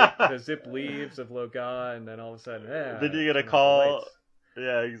or the zip leaves of Loga, and then all of a sudden, did you get a call?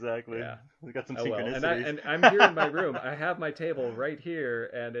 Yeah, exactly. Yeah. We got some synchronicities. Well. And I'm here in my room. I have my table right here,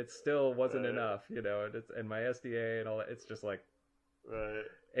 and it still wasn't enough, and my SDA and all that. It's just like, right.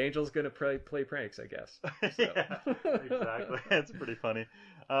 Angel's gonna play pranks, I guess. So. Yeah, exactly. It's pretty funny.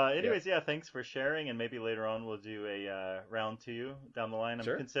 Anyways, thanks for sharing, and maybe later on we'll do a round 2 down the line. I'm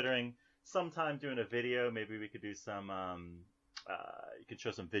considering sometime doing a video. Maybe we could do some. You could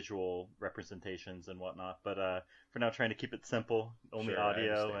show some visual representations and whatnot. But for now, trying to keep it simple, only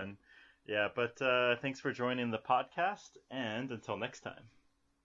audio, and but thanks for joining the podcast, and until next time.